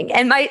dating.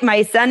 And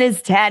my son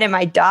is 10 and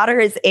my daughter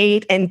is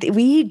 8. And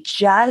we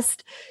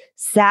just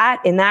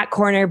sat in that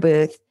corner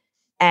booth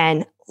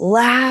and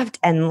laughed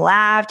and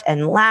laughed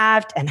and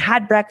laughed and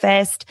had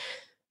breakfast.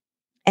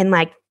 And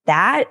like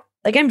that,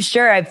 like, I'm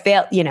sure I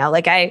failed,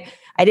 like I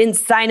didn't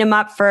sign him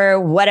up for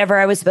whatever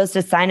I was supposed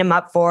to sign him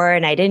up for.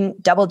 And I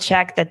didn't double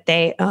check that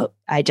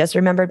I just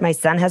remembered my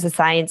son has a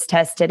science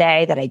test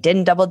today that I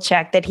didn't double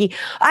check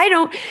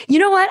you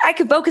know what? I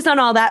could focus on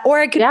all that, or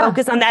I could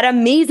focus on that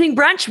amazing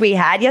brunch we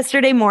had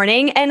yesterday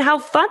morning and how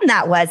fun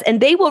that was.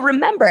 And they will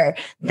remember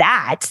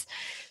that.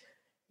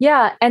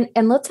 Yeah. And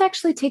let's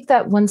actually take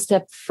that one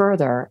step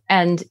further.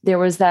 And there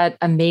was that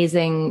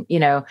amazing,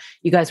 you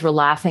guys were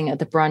laughing at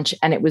the brunch,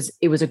 and it was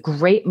a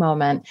great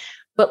moment.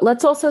 But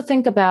let's also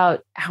think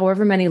about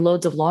however many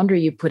loads of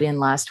laundry you put in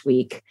last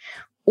week,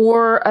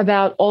 or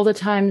about all the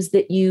times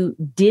that you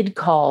did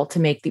call to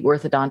make the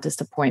orthodontist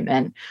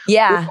appointment.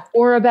 Yeah.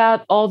 Or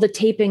about all the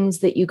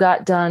tapings that you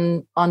got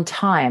done on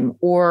time,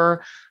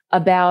 or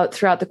about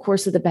throughout the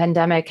course of the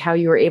pandemic, how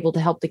you were able to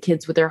help the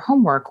kids with their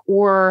homework,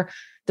 or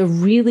the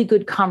really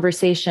good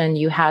conversation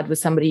you had with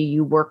somebody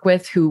you work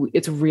with who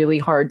it's really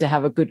hard to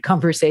have a good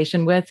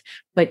conversation with,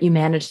 but you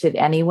managed it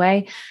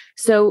anyway.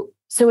 So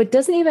it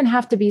doesn't even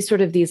have to be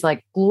sort of these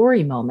like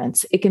glory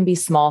moments. It can be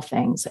small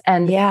things.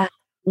 And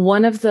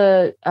one of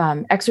the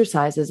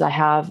exercises I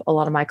have a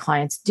lot of my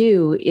clients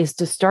do is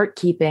to start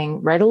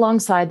keeping right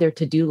alongside their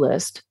to-do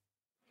list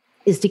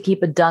is to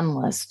keep a done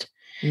list.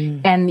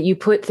 And you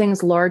put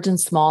things large and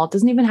small. It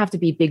doesn't even have to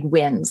be big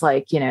wins,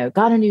 like,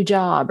 got a new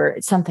job or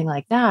something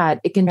like that.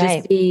 It can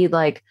just be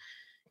like,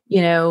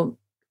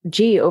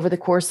 gee, over the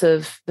course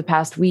of the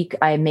past week,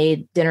 I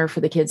made dinner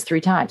for the kids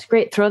 3 times.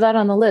 Great. Throw that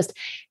on the list.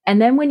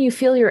 And then when you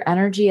feel your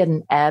energy at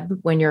an ebb,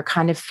 when you're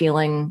kind of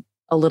feeling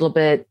a little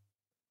bit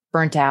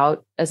burnt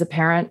out as a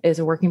parent, as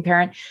a working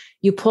parent,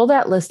 you pull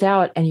that list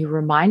out and you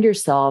remind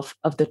yourself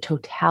of the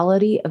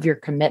totality of your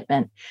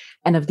commitment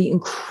and of the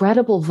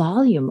incredible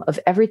volume of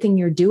everything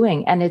you're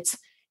doing. And it's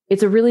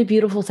a really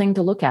beautiful thing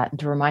to look at and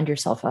to remind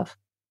yourself of.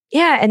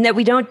 Yeah. And that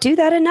we don't do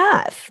that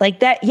enough.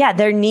 Like that. Yeah.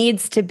 There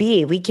needs to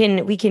be, we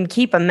can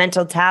keep a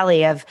mental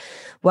tally of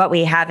what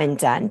we haven't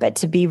done, but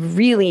to be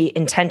really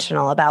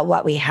intentional about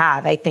what we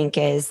have, I think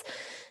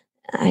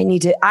I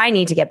need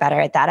to get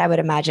better at that. I would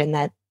imagine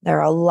that there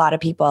are a lot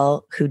of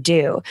people who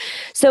do.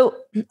 So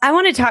I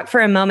want to talk for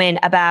a moment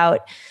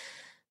about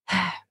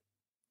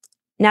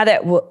now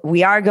that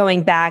we are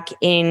going back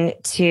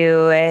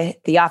into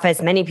the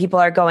office, many people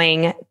are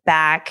going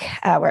back.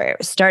 We're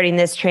starting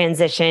this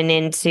transition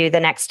into the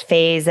next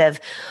phase of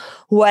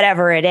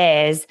whatever it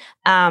is.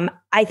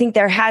 I think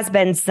there has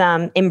been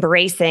some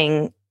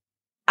embracing,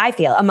 I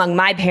feel, among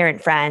my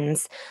parent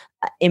friends,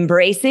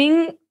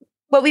 embracing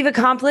what we've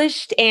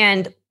accomplished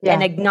and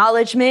an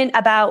acknowledgement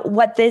about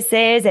what this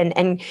is.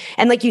 And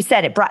like you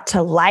said, it brought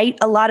to light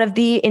a lot of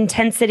the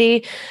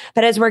intensity.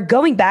 But as we're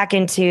going back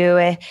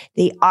into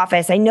the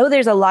office, I know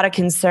there's a lot of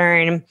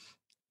concern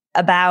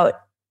about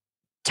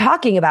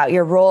talking about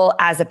your role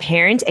as a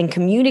parent and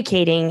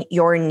communicating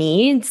your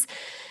needs,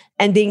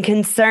 and being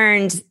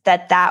concerned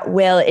that that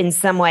will in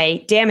some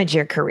way damage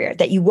your career,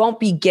 that you won't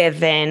be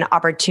given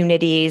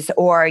opportunities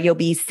or you'll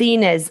be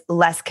seen as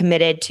less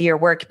committed to your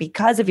work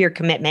because of your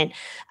commitment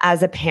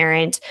as a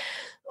parent.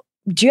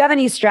 Do you have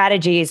any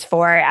strategies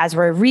for, as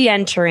we're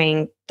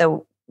re-entering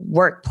the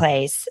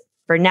workplace,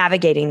 for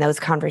navigating those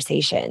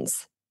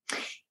conversations?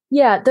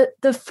 Yeah,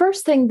 the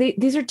first thing,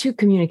 these are 2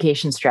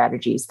 communication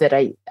strategies that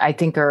I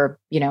think are,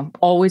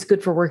 always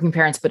good for working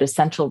parents, but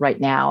essential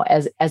right now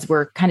as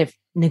we're kind of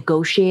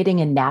negotiating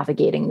and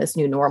navigating this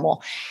new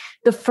normal.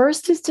 The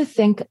first is to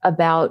think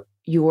about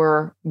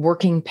your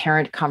working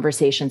parent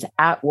conversations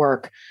at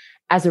work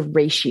as a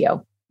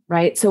ratio,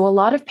 right? So a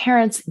lot of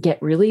parents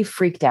get really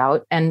freaked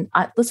out, and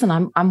listen,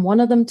 I'm one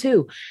of them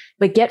too,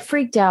 but get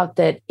freaked out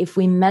that if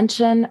we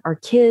mention our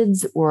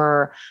kids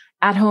or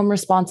at-home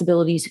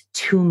responsibilities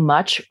too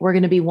much, we're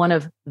going to be one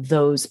of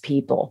those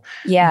people.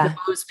 Yeah.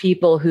 Those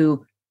people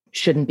who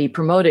shouldn't be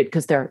promoted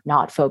because they're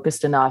not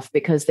focused enough,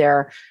 because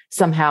they're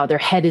somehow their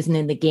head isn't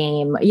in the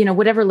game,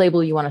 whatever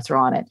label you want to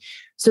throw on it.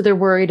 So they're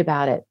worried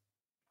about it.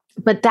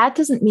 But that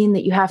doesn't mean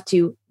that you have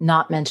to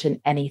not mention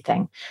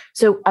anything.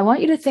 So I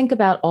want you to think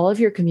about all of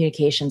your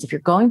communications. If you're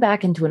going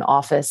back into an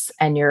office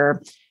and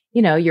you're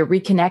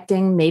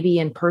reconnecting maybe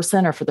in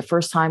person or for the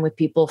first time with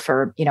people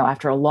for,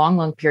 after a long,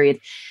 long period,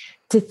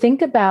 to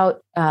think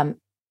about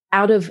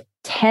out of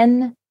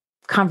 10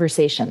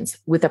 conversations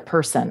with a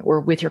person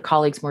or with your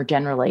colleagues more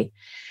generally,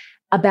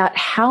 about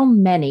how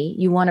many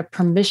you want to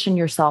permission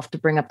yourself to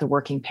bring up the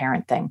working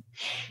parent thing.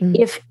 Mm-hmm.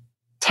 If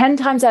 10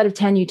 times out of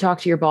 10, you talk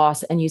to your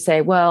boss and you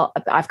say, well,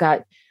 I've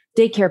got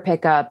daycare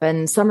pickup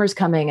and summer's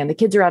coming and the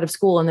kids are out of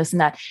school and this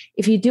and that.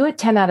 If you do it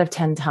 10 out of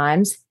 10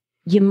 times,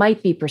 you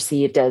might be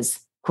perceived as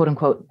quote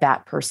unquote,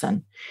 that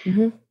person.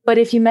 Mm-hmm. But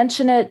if you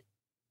mention it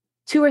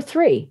 2 or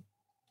 3,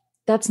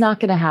 that's not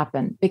going to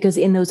happen, because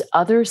in those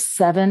other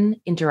 7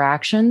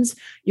 interactions,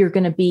 you're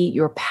going to be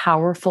your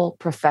powerful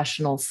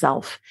professional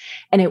self.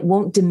 And it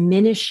won't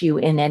diminish you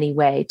in any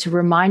way to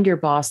remind your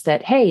boss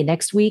that, hey,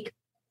 next week,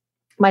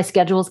 my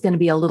schedule is going to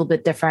be a little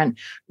bit different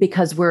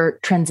because we're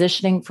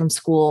transitioning from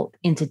school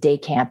into day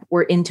camp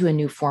or into a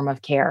new form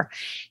of care.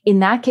 In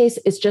that case,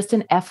 it's just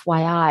an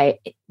FYI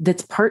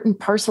that's part and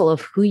parcel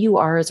of who you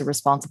are as a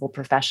responsible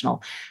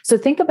professional. So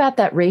think about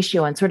that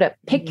ratio and sort of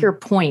pick your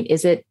point.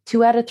 Is it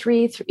 2 out of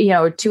 3,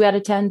 or 2 out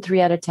of 10,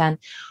 3 out of 10,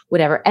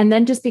 whatever. And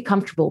then just be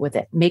comfortable with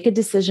it. Make a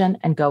decision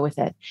and go with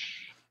it.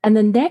 And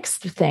the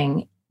next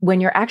thing, when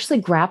you're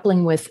actually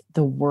grappling with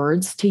the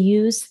words to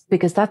use,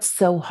 because that's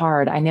so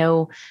hard. I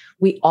know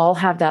we all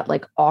have that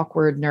like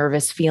awkward,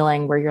 nervous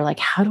feeling where you're like,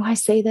 how do I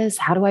say this?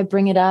 How do I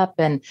bring it up?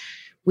 And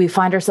we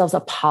find ourselves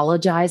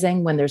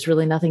apologizing when there's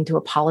really nothing to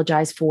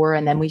apologize for.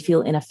 And then we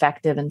feel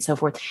ineffective and so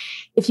forth.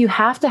 If you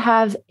have to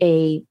have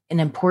an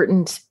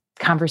important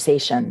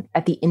conversation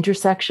at the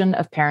intersection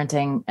of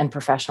parenting and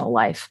professional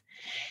life,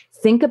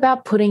 think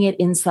about putting it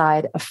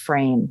inside a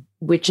frame,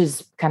 which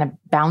is kind of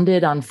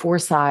bounded on 4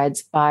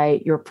 sides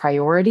by your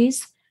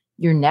priorities,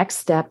 your next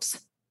steps,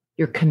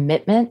 your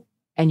commitment,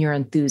 and your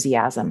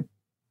enthusiasm.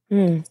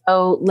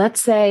 So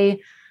let's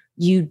say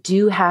you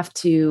do have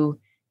to,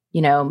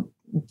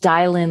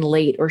 dial in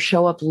late or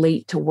show up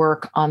late to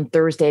work on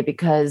Thursday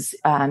because,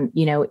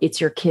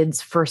 it's your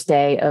kid's first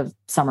day of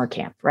summer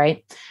camp,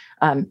 right?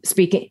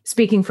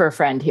 Speaking for a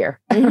friend here.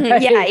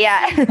 Right?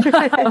 Yeah.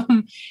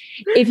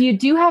 If you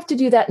do have to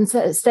do that,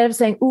 instead of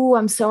saying, "Oh,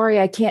 I'm sorry,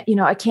 I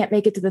can't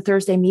make it to the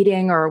Thursday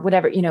meeting," or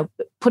whatever,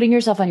 putting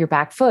yourself on your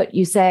back foot,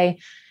 you say,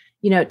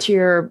 to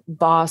your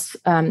boss,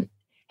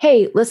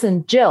 "Hey,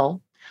 listen,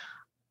 Jill,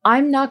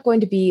 I'm not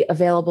going to be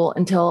available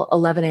until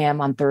 11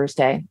 a.m. on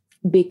Thursday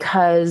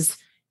because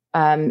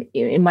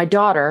my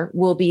daughter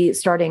will be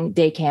starting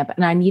day camp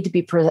and I need to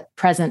be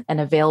present and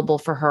available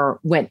for her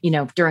when,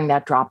 during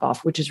that drop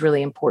off, which is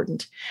really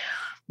important.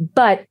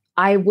 But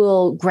I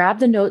will grab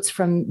the notes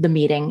from the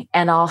meeting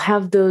and I'll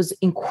have those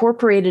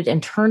incorporated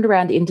and turned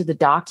around into the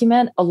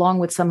document along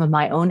with some of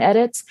my own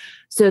edits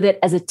so that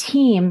as a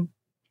team,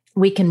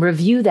 we can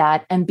review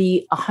that and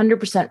be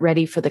 100%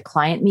 ready for the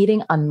client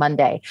meeting on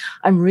Monday.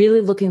 I'm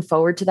really looking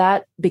forward to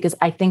that because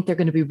I think they're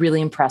going to be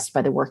really impressed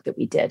by the work that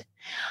we did."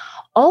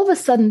 All of a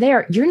sudden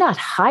you're not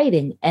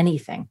hiding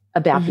anything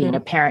about being a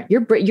parent.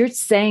 You're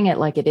saying it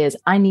like it is.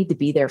 I need to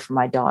be there for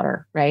my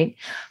daughter, right?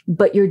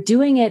 But you're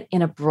doing it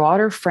in a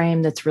broader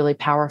frame that's really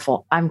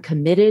powerful. I'm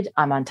committed.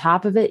 I'm on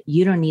top of it.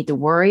 You don't need to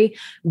worry.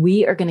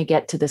 We are going to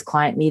get to this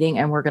client meeting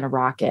and we're going to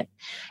rock it.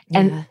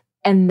 Yeah.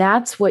 And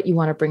that's what you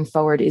want to bring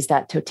forward is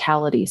that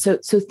totality. So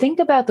think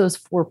about those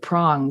 4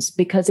 prongs,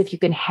 because if you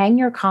can hang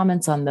your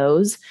comments on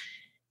those,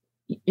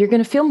 you're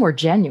going to feel more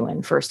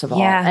genuine, first of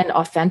all, and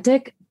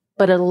authentic,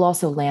 but it'll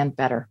also land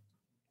better.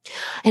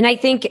 And I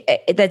think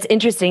that's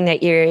interesting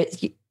that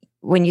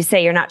when you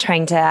say you're not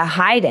trying to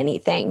hide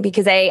anything,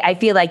 because I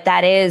feel like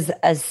that is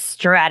a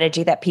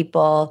strategy that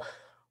people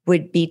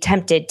would be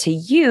tempted to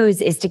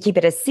use, is to keep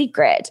it a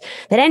secret.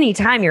 That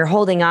anytime you're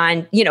holding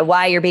on,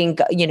 why you're being,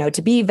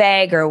 to be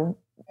vague, or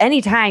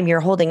anytime you're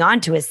holding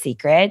on to a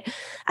secret,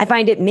 I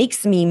find it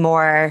makes me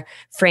more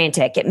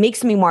frantic. It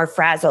makes me more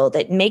frazzled.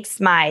 It makes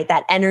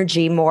that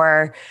energy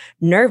more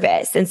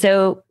nervous. And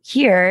so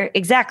here,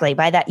 exactly,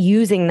 by that,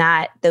 using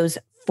those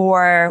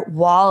 4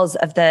 walls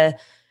of the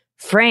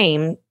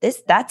frame,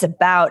 that's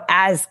about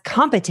as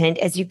competent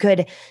as you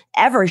could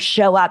ever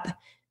show up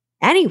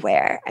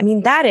anywhere. I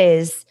mean,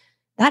 that's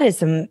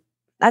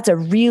a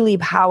really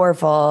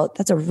powerful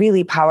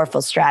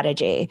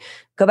strategy.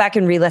 Go back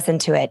and re-listen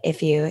to it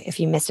if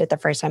you missed it the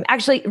first time.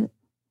 Actually,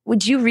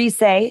 would you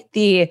re-say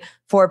the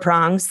 4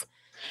 prongs?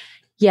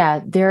 Yeah,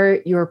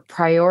 they're your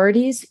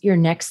priorities, your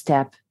next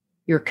step,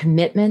 your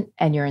commitment,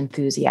 and your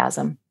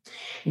enthusiasm.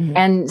 Mm-hmm.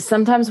 And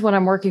sometimes when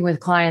I'm working with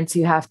clients,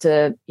 you have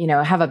to,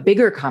 have a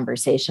bigger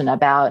conversation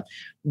about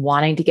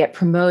wanting to get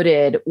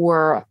promoted,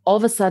 or all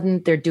of a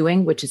sudden they're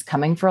doing, which is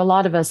coming for a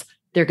lot of us,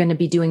 they're going to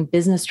be doing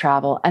business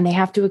travel, and they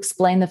have to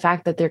explain the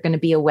fact that they're going to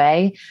be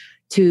away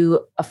to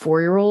a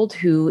 4-year-old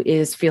who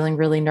is feeling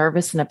really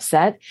nervous and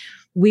upset.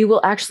 we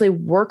will actually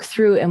work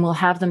through and we'll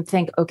have them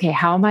think, okay,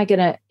 how am I going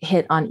to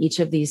hit on each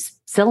of these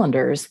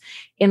cylinders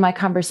in my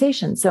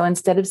conversation? So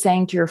instead of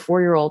saying to your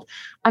 4-year-old,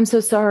 I'm so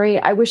sorry,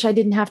 I wish I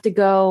didn't have to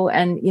go,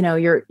 and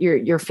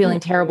you're feeling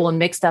terrible and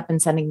mixed up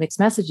and sending mixed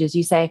messages,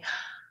 you say,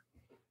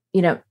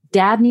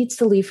 Dad needs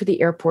to leave for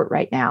the airport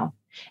right now.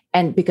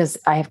 And because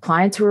I have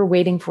clients who are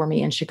waiting for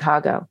me in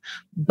Chicago,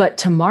 but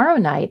tomorrow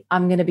night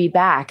I'm going to be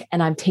back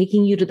and I'm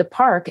taking you to the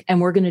park and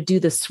we're going to do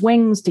the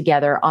swings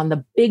together on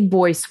the big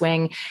boy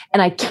swing.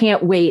 And I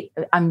can't wait.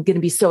 I'm going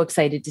to be so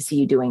excited to see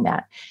you doing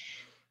that.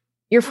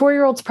 Your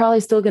 4-year-old's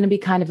probably still going to be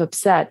kind of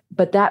upset,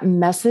 but that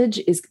message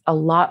is a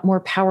lot more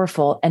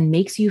powerful and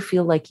makes you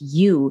feel like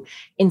you,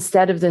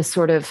 instead of this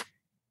sort of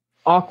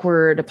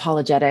awkward,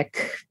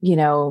 apologetic,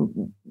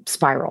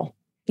 spiral.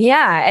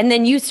 Yeah. And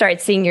then you start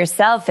seeing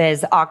yourself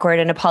as awkward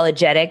and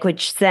apologetic,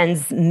 which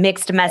sends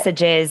mixed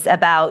messages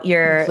about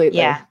your, Completely.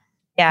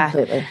 Yeah.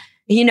 Completely.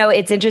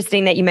 It's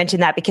interesting that you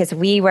mentioned that, because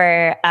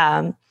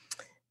my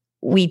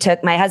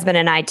husband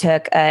and I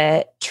took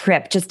a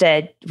trip,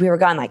 we were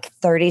gone like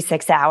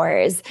 36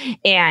 hours.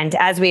 And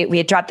as we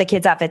had dropped the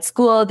kids off at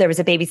school, there was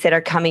a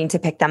babysitter coming to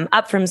pick them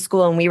up from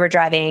school. And we were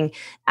driving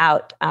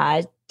out,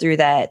 through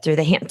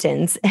the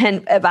Hamptons,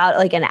 and about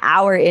like an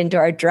hour into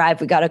our drive,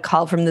 we got a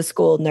call from the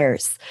school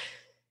nurse,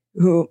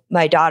 who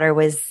my daughter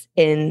was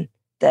in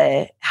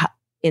the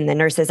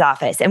nurse's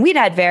office. And we've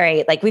had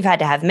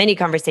to have many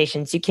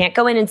conversations. You can't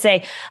go in and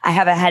say, I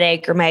have a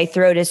headache or my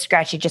throat is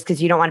scratchy just because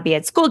you don't want to be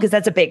at school, because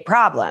that's a big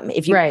problem.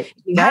 If you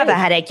have a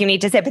headache, you need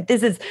to say, but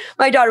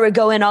my daughter would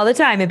go in all the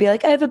time and be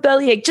like, I have a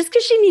bellyache, just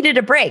because she needed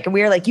a break. And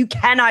we were like, you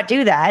cannot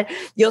do that.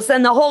 You'll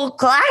send the whole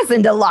class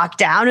into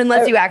lockdown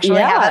unless you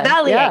actually have a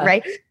bellyache,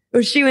 right?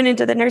 Well, she went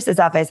into the nurse's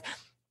office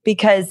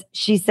because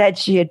she said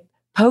she had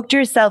poked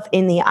herself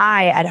in the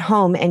eye at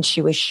home and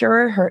she was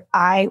sure her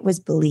eye was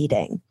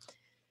bleeding.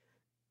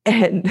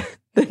 And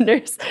the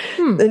nurse,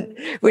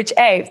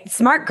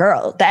 smart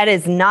girl, that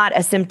is not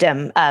a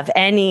symptom of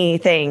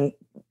anything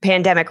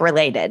pandemic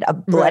related, a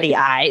bloody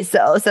eye.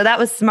 So that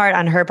was smart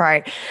on her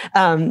part.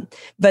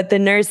 But the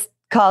nurse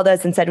called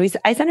us and said,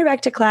 I sent her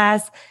back to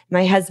class.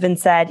 My husband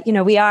said,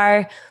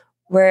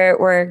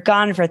 we're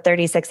gone for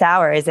 36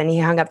 hours. And he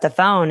hung up the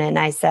phone. And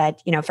I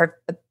said, for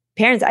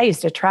parents, I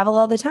used to travel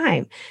all the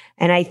time.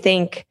 And I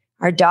think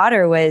our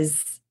daughter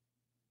was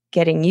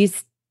getting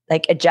used,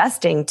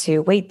 adjusting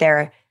to, wait,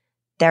 they're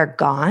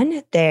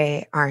gone.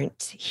 They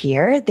aren't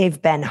here.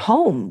 They've been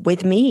home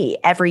with me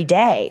every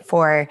day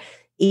for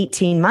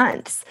 18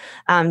 months.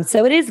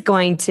 So it is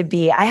going to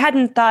be, I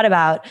hadn't thought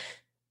about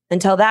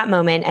until that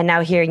moment. And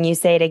now hearing you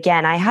say it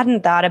again, I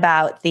hadn't thought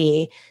about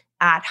the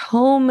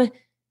at-home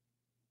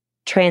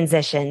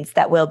transitions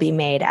that will be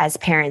made as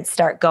parents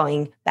start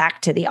going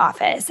back to the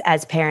office,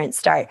 as parents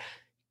start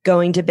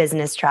going to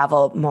business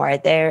travel more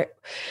there.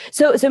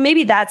 So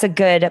maybe that's a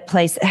good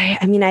place.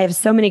 I mean, I have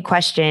so many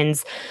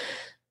questions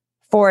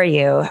for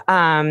you.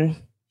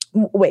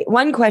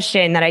 One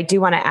question that I do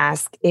want to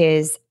ask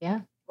is,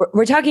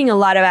 we're talking a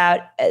lot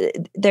about,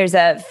 there's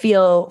a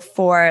feel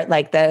for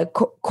like the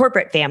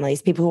corporate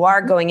families, people who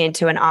are going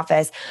into an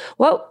office.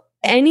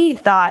 Any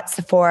thoughts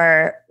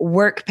for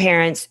work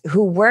parents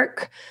who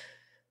work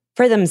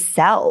for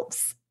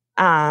themselves?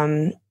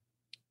 I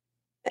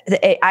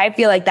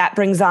feel like that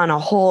brings on a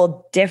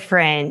whole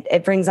different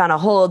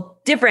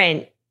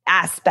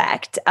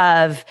aspect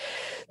of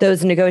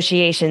those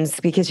negotiations,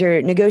 because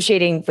you're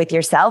negotiating with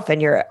yourself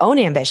and your own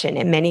ambition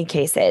in many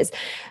cases.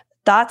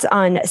 Thoughts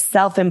on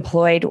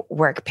self-employed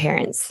work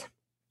parents?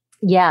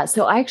 Yeah.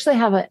 So I actually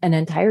have an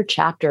entire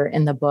chapter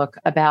in the book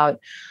about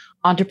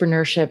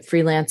entrepreneurship,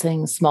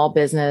 freelancing, small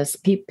business,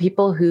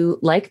 people who,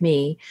 like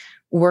me,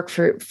 work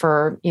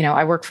for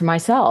I work for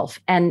myself.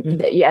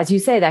 And as you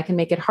say, that can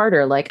make it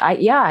harder.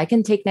 I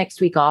can take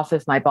next week off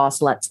if my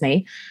boss lets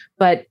me,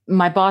 but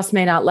my boss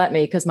may not let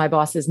me because my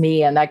boss is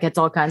me, and that gets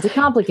all kinds of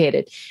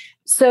complicated.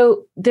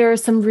 So there are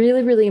some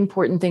really, really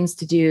important things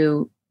to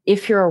do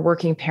if you're a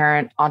working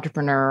parent,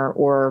 entrepreneur,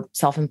 or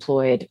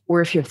self-employed,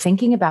 or if you're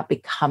thinking about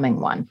becoming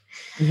one.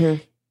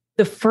 Mm-hmm.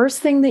 The first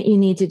thing that you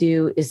need to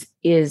do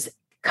is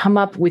come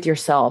up with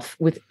yourself,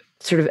 with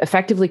sort of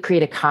effectively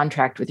create a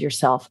contract with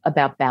yourself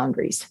about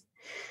boundaries.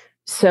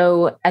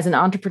 So as an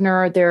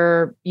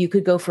entrepreneur, you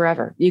could go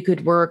forever. You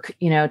could work,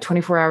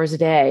 24 hours a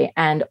day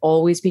and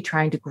always be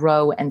trying to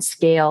grow and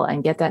scale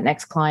and get that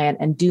next client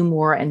and do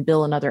more and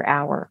bill another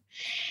hour.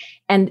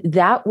 And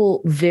that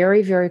will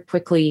very, very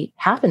quickly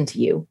happen to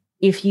you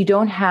if you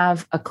don't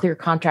have a clear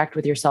contract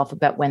with yourself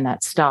about when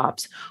that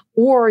stops,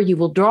 or you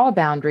will draw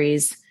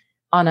boundaries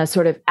on a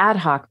sort of ad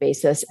hoc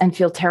basis and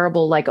feel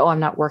terrible, like, oh, I'm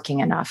not working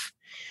enough.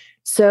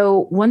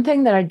 So one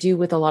thing that I do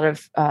with a lot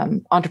of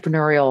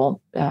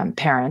entrepreneurial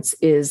parents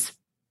is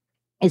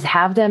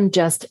have them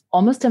just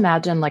almost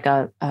imagine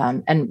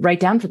and write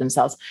down for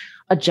themselves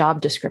a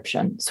job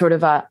description, sort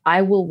of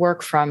I will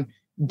work from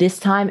this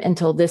time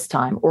until this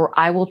time, or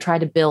I will try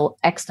to bill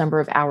X number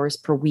of hours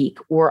per week,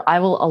 or I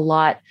will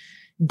allot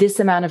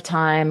this amount of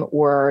time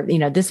or,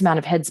 this amount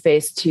of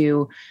headspace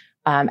to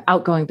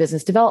outgoing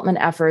business development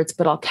efforts,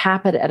 but I'll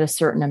cap it at a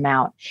certain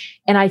amount.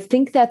 And I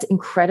think that's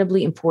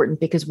incredibly important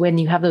because when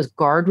you have those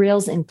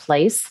guardrails in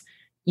place,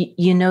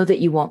 you know that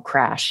you won't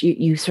crash.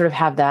 You sort of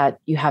have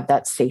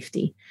that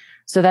safety.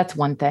 So that's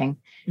one thing.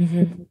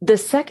 Mm-hmm. The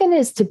second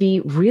is to be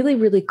really,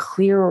 really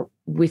clear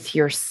with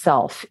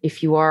yourself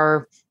if you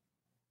are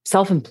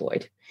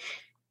self-employed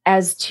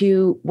as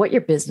to what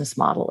your business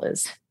model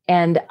is.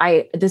 And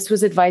this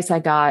was advice I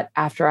got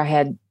after I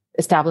had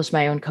established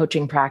my own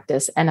coaching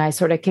practice. And I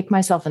sort of kicked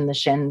myself in the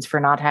shins for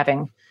not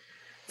having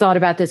thought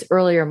about this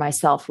earlier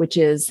myself, which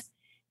is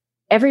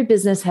every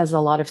business has a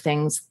lot of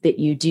things that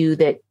you do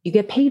that you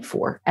get paid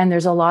for. And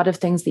there's a lot of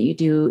things that you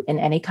do in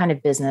any kind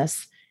of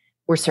business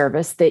or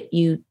service that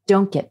you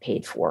don't get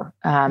paid for.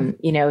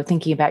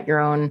 Thinking about your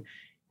own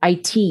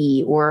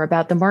IT or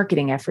about the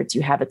marketing efforts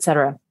you have, et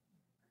cetera.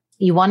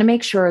 You want to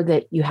make sure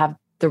that you have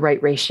the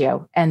right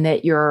ratio and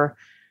that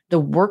the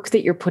work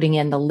that you're putting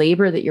in, the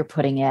labor that you're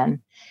putting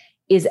in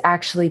is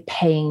actually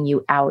paying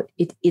you out.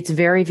 It's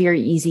very,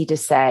 very easy to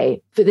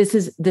say, this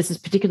is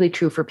particularly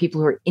true for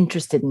people who are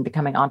interested in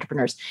becoming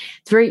entrepreneurs.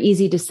 It's very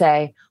easy to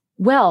say,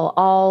 well,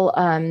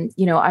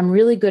 I'm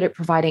really good at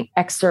providing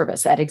X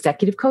service at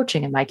executive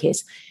coaching in my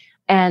case.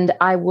 And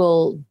I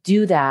will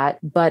do that,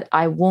 but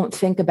I won't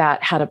think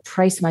about how to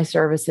price my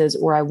services,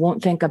 or I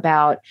won't think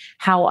about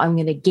how I'm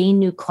going to gain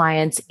new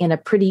clients in a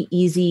pretty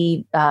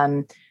easy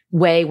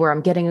way where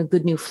I'm getting a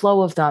good new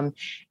flow of them.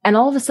 And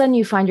all of a sudden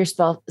you find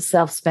yourself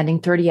spending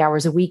 30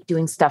 hours a week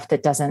doing stuff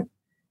that doesn't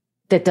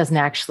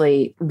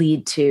actually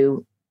lead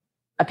to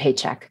a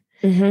paycheck.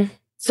 Mm-hmm.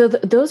 So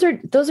those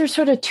are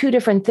sort of two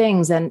different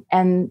things,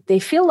 and they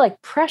feel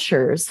like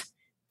pressures,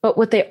 but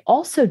what they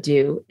also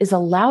do is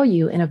allow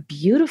you in a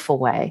beautiful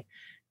way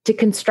to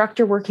construct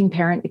your working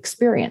parent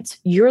experience.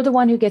 You're the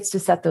one who gets to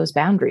set those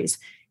boundaries.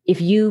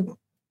 If you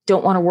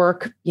don't want to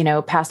work,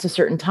 past a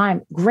certain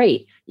time,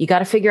 great. You got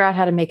to figure out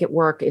how to make it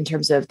work in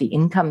terms of the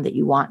income that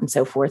you want and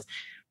so forth.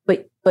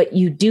 But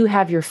you do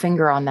have your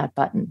finger on that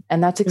button,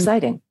 and that's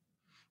exciting.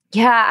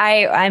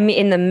 Yeah, I'm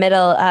in the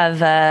middle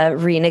of a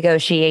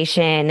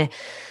renegotiation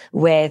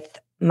with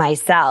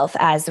myself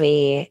as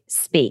we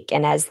speak,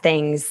 and as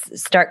things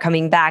start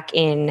coming back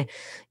in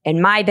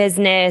my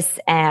business.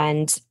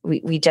 And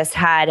we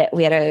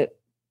had a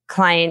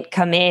client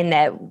come in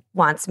that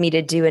wants me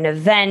to do an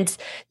event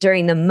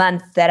during the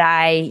month that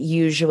I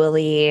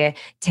usually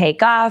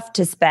take off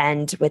to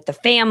spend with the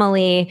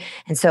family.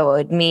 And so it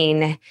would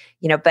mean,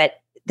 but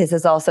this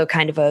is also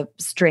kind of a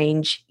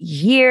strange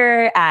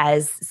year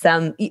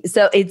so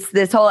it's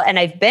this whole, and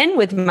I've been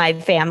with my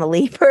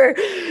family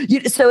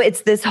so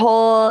it's this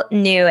whole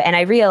new, and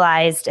I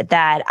realized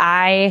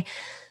that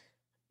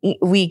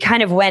we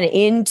kind of went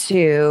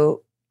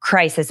into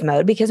crisis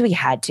mode because we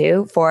had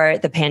to for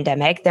the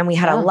pandemic. Then we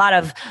had a lot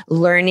of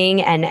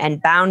learning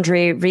and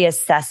boundary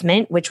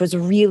reassessment, which was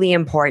really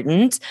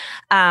important.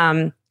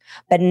 But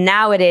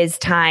now it is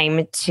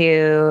time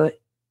to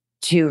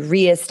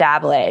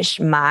reestablish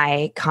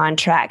my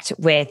contract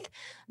with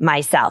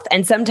myself.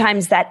 And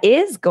sometimes that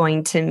is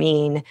going to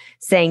mean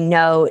saying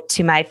no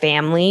to my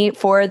family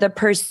for the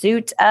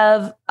pursuit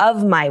of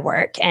my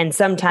work. And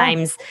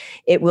sometimes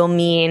it'll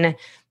mean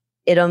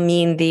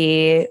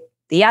the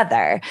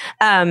other.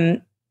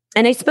 And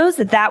I suppose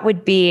that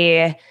would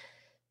be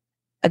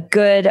a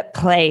good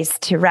place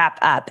to wrap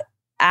up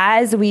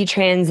as we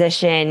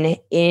transition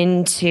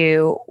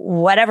into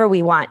whatever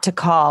we want to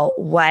call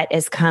what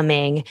is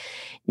coming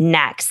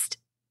next.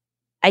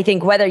 I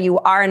think whether you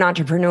are an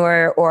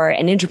entrepreneur or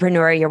an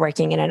intrapreneur, you're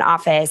working in an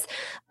office,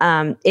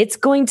 it's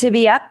going to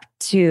be up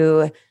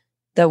to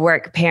the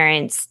work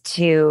parents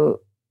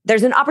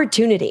there's an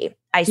opportunity,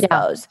 I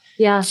suppose,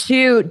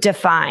 to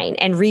define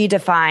and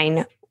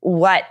redefine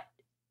what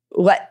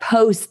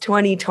post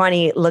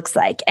 2020 looks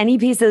like. Any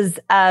pieces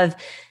of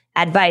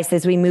advice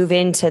as we move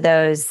into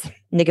those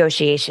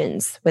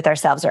negotiations with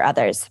ourselves or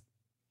others?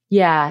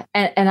 Yeah.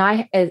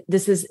 And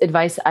this is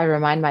advice I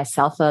remind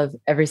myself of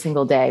every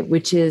single day,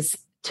 which is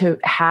to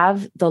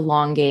have the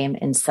long game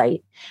in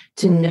sight,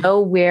 to know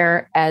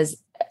where, as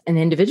an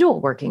individual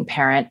working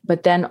parent,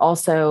 but then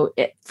also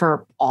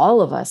for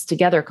all of us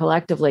together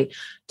collectively,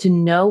 to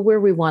know where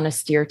we want to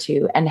steer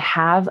to and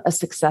have a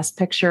success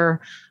picture,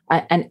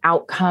 an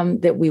outcome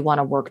that we want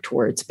to work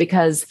towards.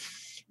 Because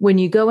when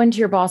you go into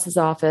your boss's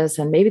office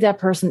and maybe that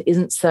person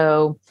isn't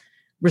so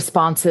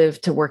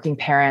responsive to working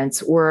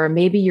parents, or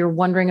maybe you're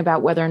wondering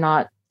about whether or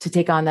not to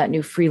take on that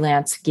new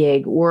freelance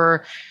gig,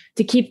 or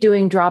to keep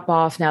doing drop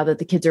off now that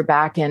the kids are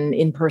back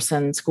in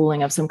person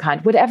schooling of some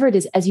kind, whatever it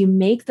is, as you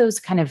make those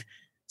kind of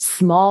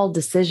small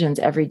decisions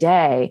every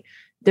day,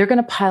 they're going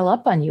to pile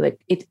up on you.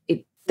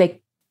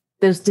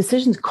 Those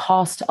decisions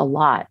cost a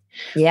lot.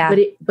 Yeah.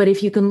 But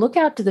if you can look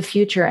out to the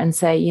future and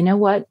say, you know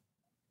what,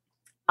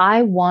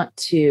 I'm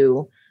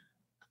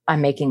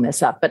making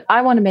this up, but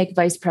I want to make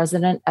vice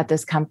president at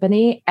this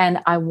company, and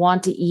I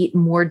want to eat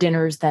more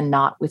dinners than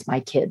not with my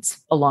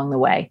kids along the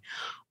way.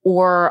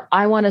 Or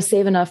I want to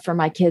save enough for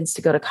my kids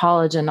to go to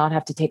college and not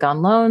have to take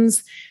on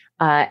loans.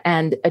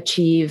 and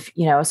achieve,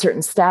 a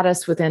certain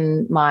status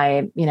within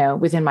my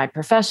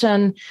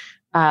profession,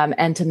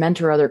 and to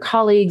mentor other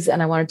colleagues.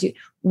 And I want to do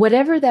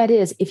whatever that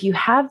is. If you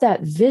have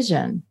that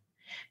vision,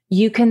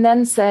 you can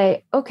then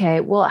say,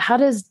 okay, well, how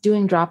does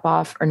doing drop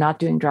off or not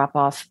doing drop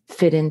off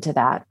fit into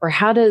that? Or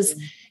how does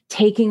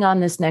taking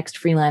on this next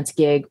freelance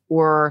gig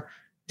or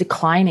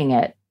declining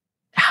it,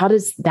 how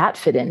does that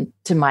fit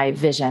into my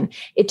vision?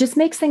 It just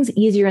makes things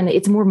easier, and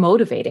it's more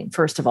motivating,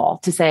 first of all,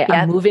 to say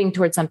I'm moving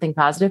towards something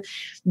positive,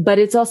 but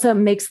it's also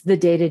makes the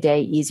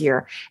day-to-day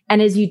easier.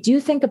 And as you do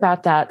think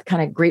about that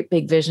kind of great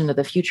big vision of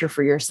the future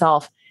for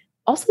yourself,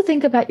 also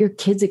think about your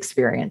kids'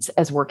 experience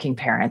as working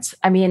parents.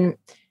 I mean,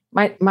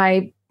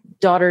 my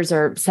daughters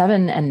are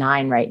 7 and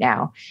 9 right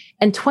now.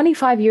 And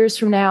 25 years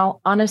from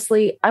now,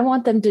 honestly, I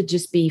want them to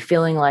just be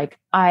feeling like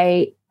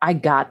I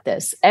got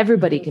this.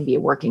 Everybody can be a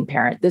working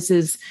parent. This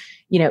is,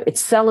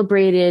 it's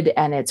celebrated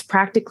and it's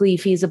practically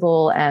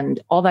feasible and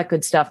all that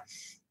good stuff.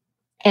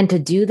 And to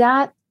do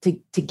that,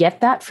 to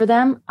get that for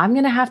them, I'm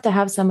going to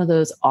have some of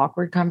those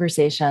awkward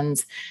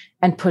conversations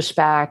and push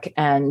back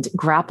and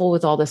grapple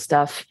with all this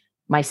stuff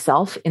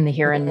myself in the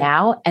here and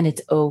now. And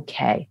it's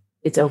okay.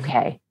 It's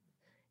okay.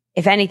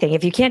 If anything,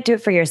 if you can't do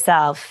it for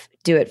yourself,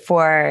 do it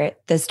for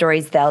the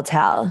stories they'll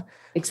tell.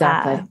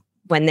 Exactly.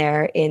 When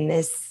they're in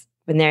the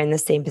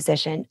same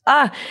position.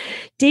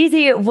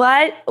 Daisy,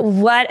 what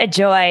a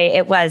joy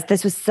it was.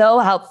 This was so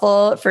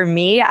helpful for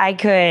me. I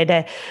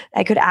could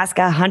ask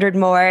 100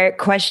 more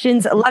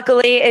questions.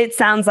 Luckily, it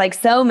sounds like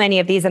so many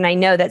of these, and I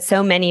know that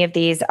so many of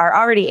these are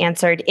already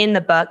answered in the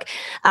book,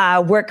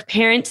 Work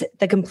Parent,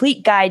 The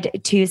Complete Guide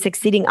to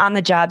Succeeding on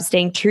the Job,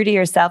 Staying True to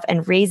Yourself,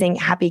 and Raising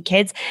Happy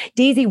Kids.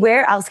 Daisy,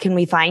 where else can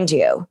we find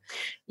you?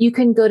 You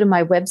can go to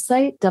my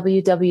website,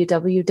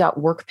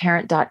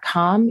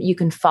 www.workparent.com. You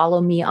can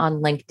follow me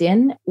on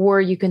LinkedIn, or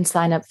you can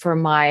sign up for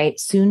my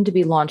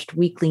soon-to-be-launched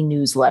weekly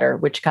newsletter,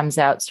 which comes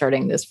out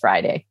starting this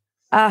Friday.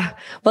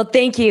 Well,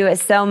 thank you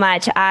so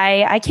much.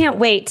 I can't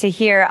wait to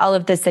hear all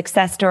of the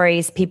success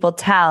stories people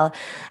tell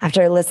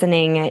after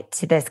listening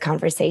to this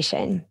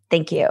conversation.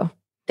 Thank you.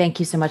 Thank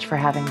you so much for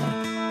having me.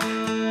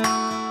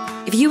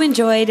 If you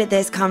enjoyed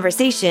this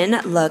conversation,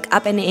 look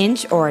up an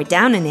inch or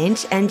down an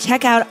inch and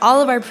check out all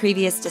of our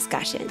previous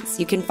discussions.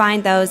 You can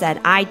find those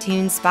at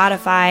iTunes,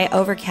 Spotify,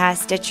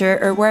 Overcast, Stitcher,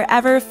 or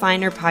wherever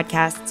finer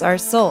podcasts are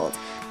sold.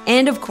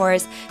 And of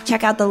course,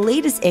 check out the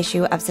latest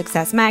issue of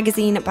Success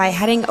Magazine by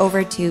heading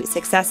over to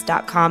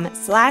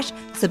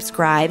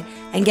success.com/subscribe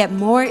and get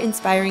more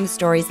inspiring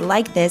stories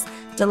like this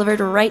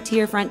delivered right to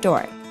your front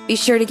door. Be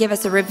sure to give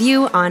us a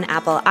review on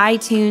Apple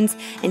iTunes,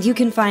 and you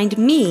can find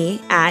me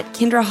at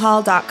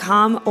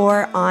KindraHall.com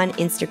or on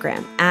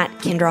Instagram at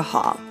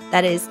KindraHall.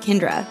 That is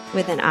Kindra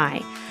with an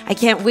I. I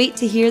can't wait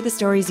to hear the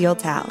stories you'll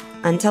tell.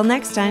 Until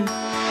next time.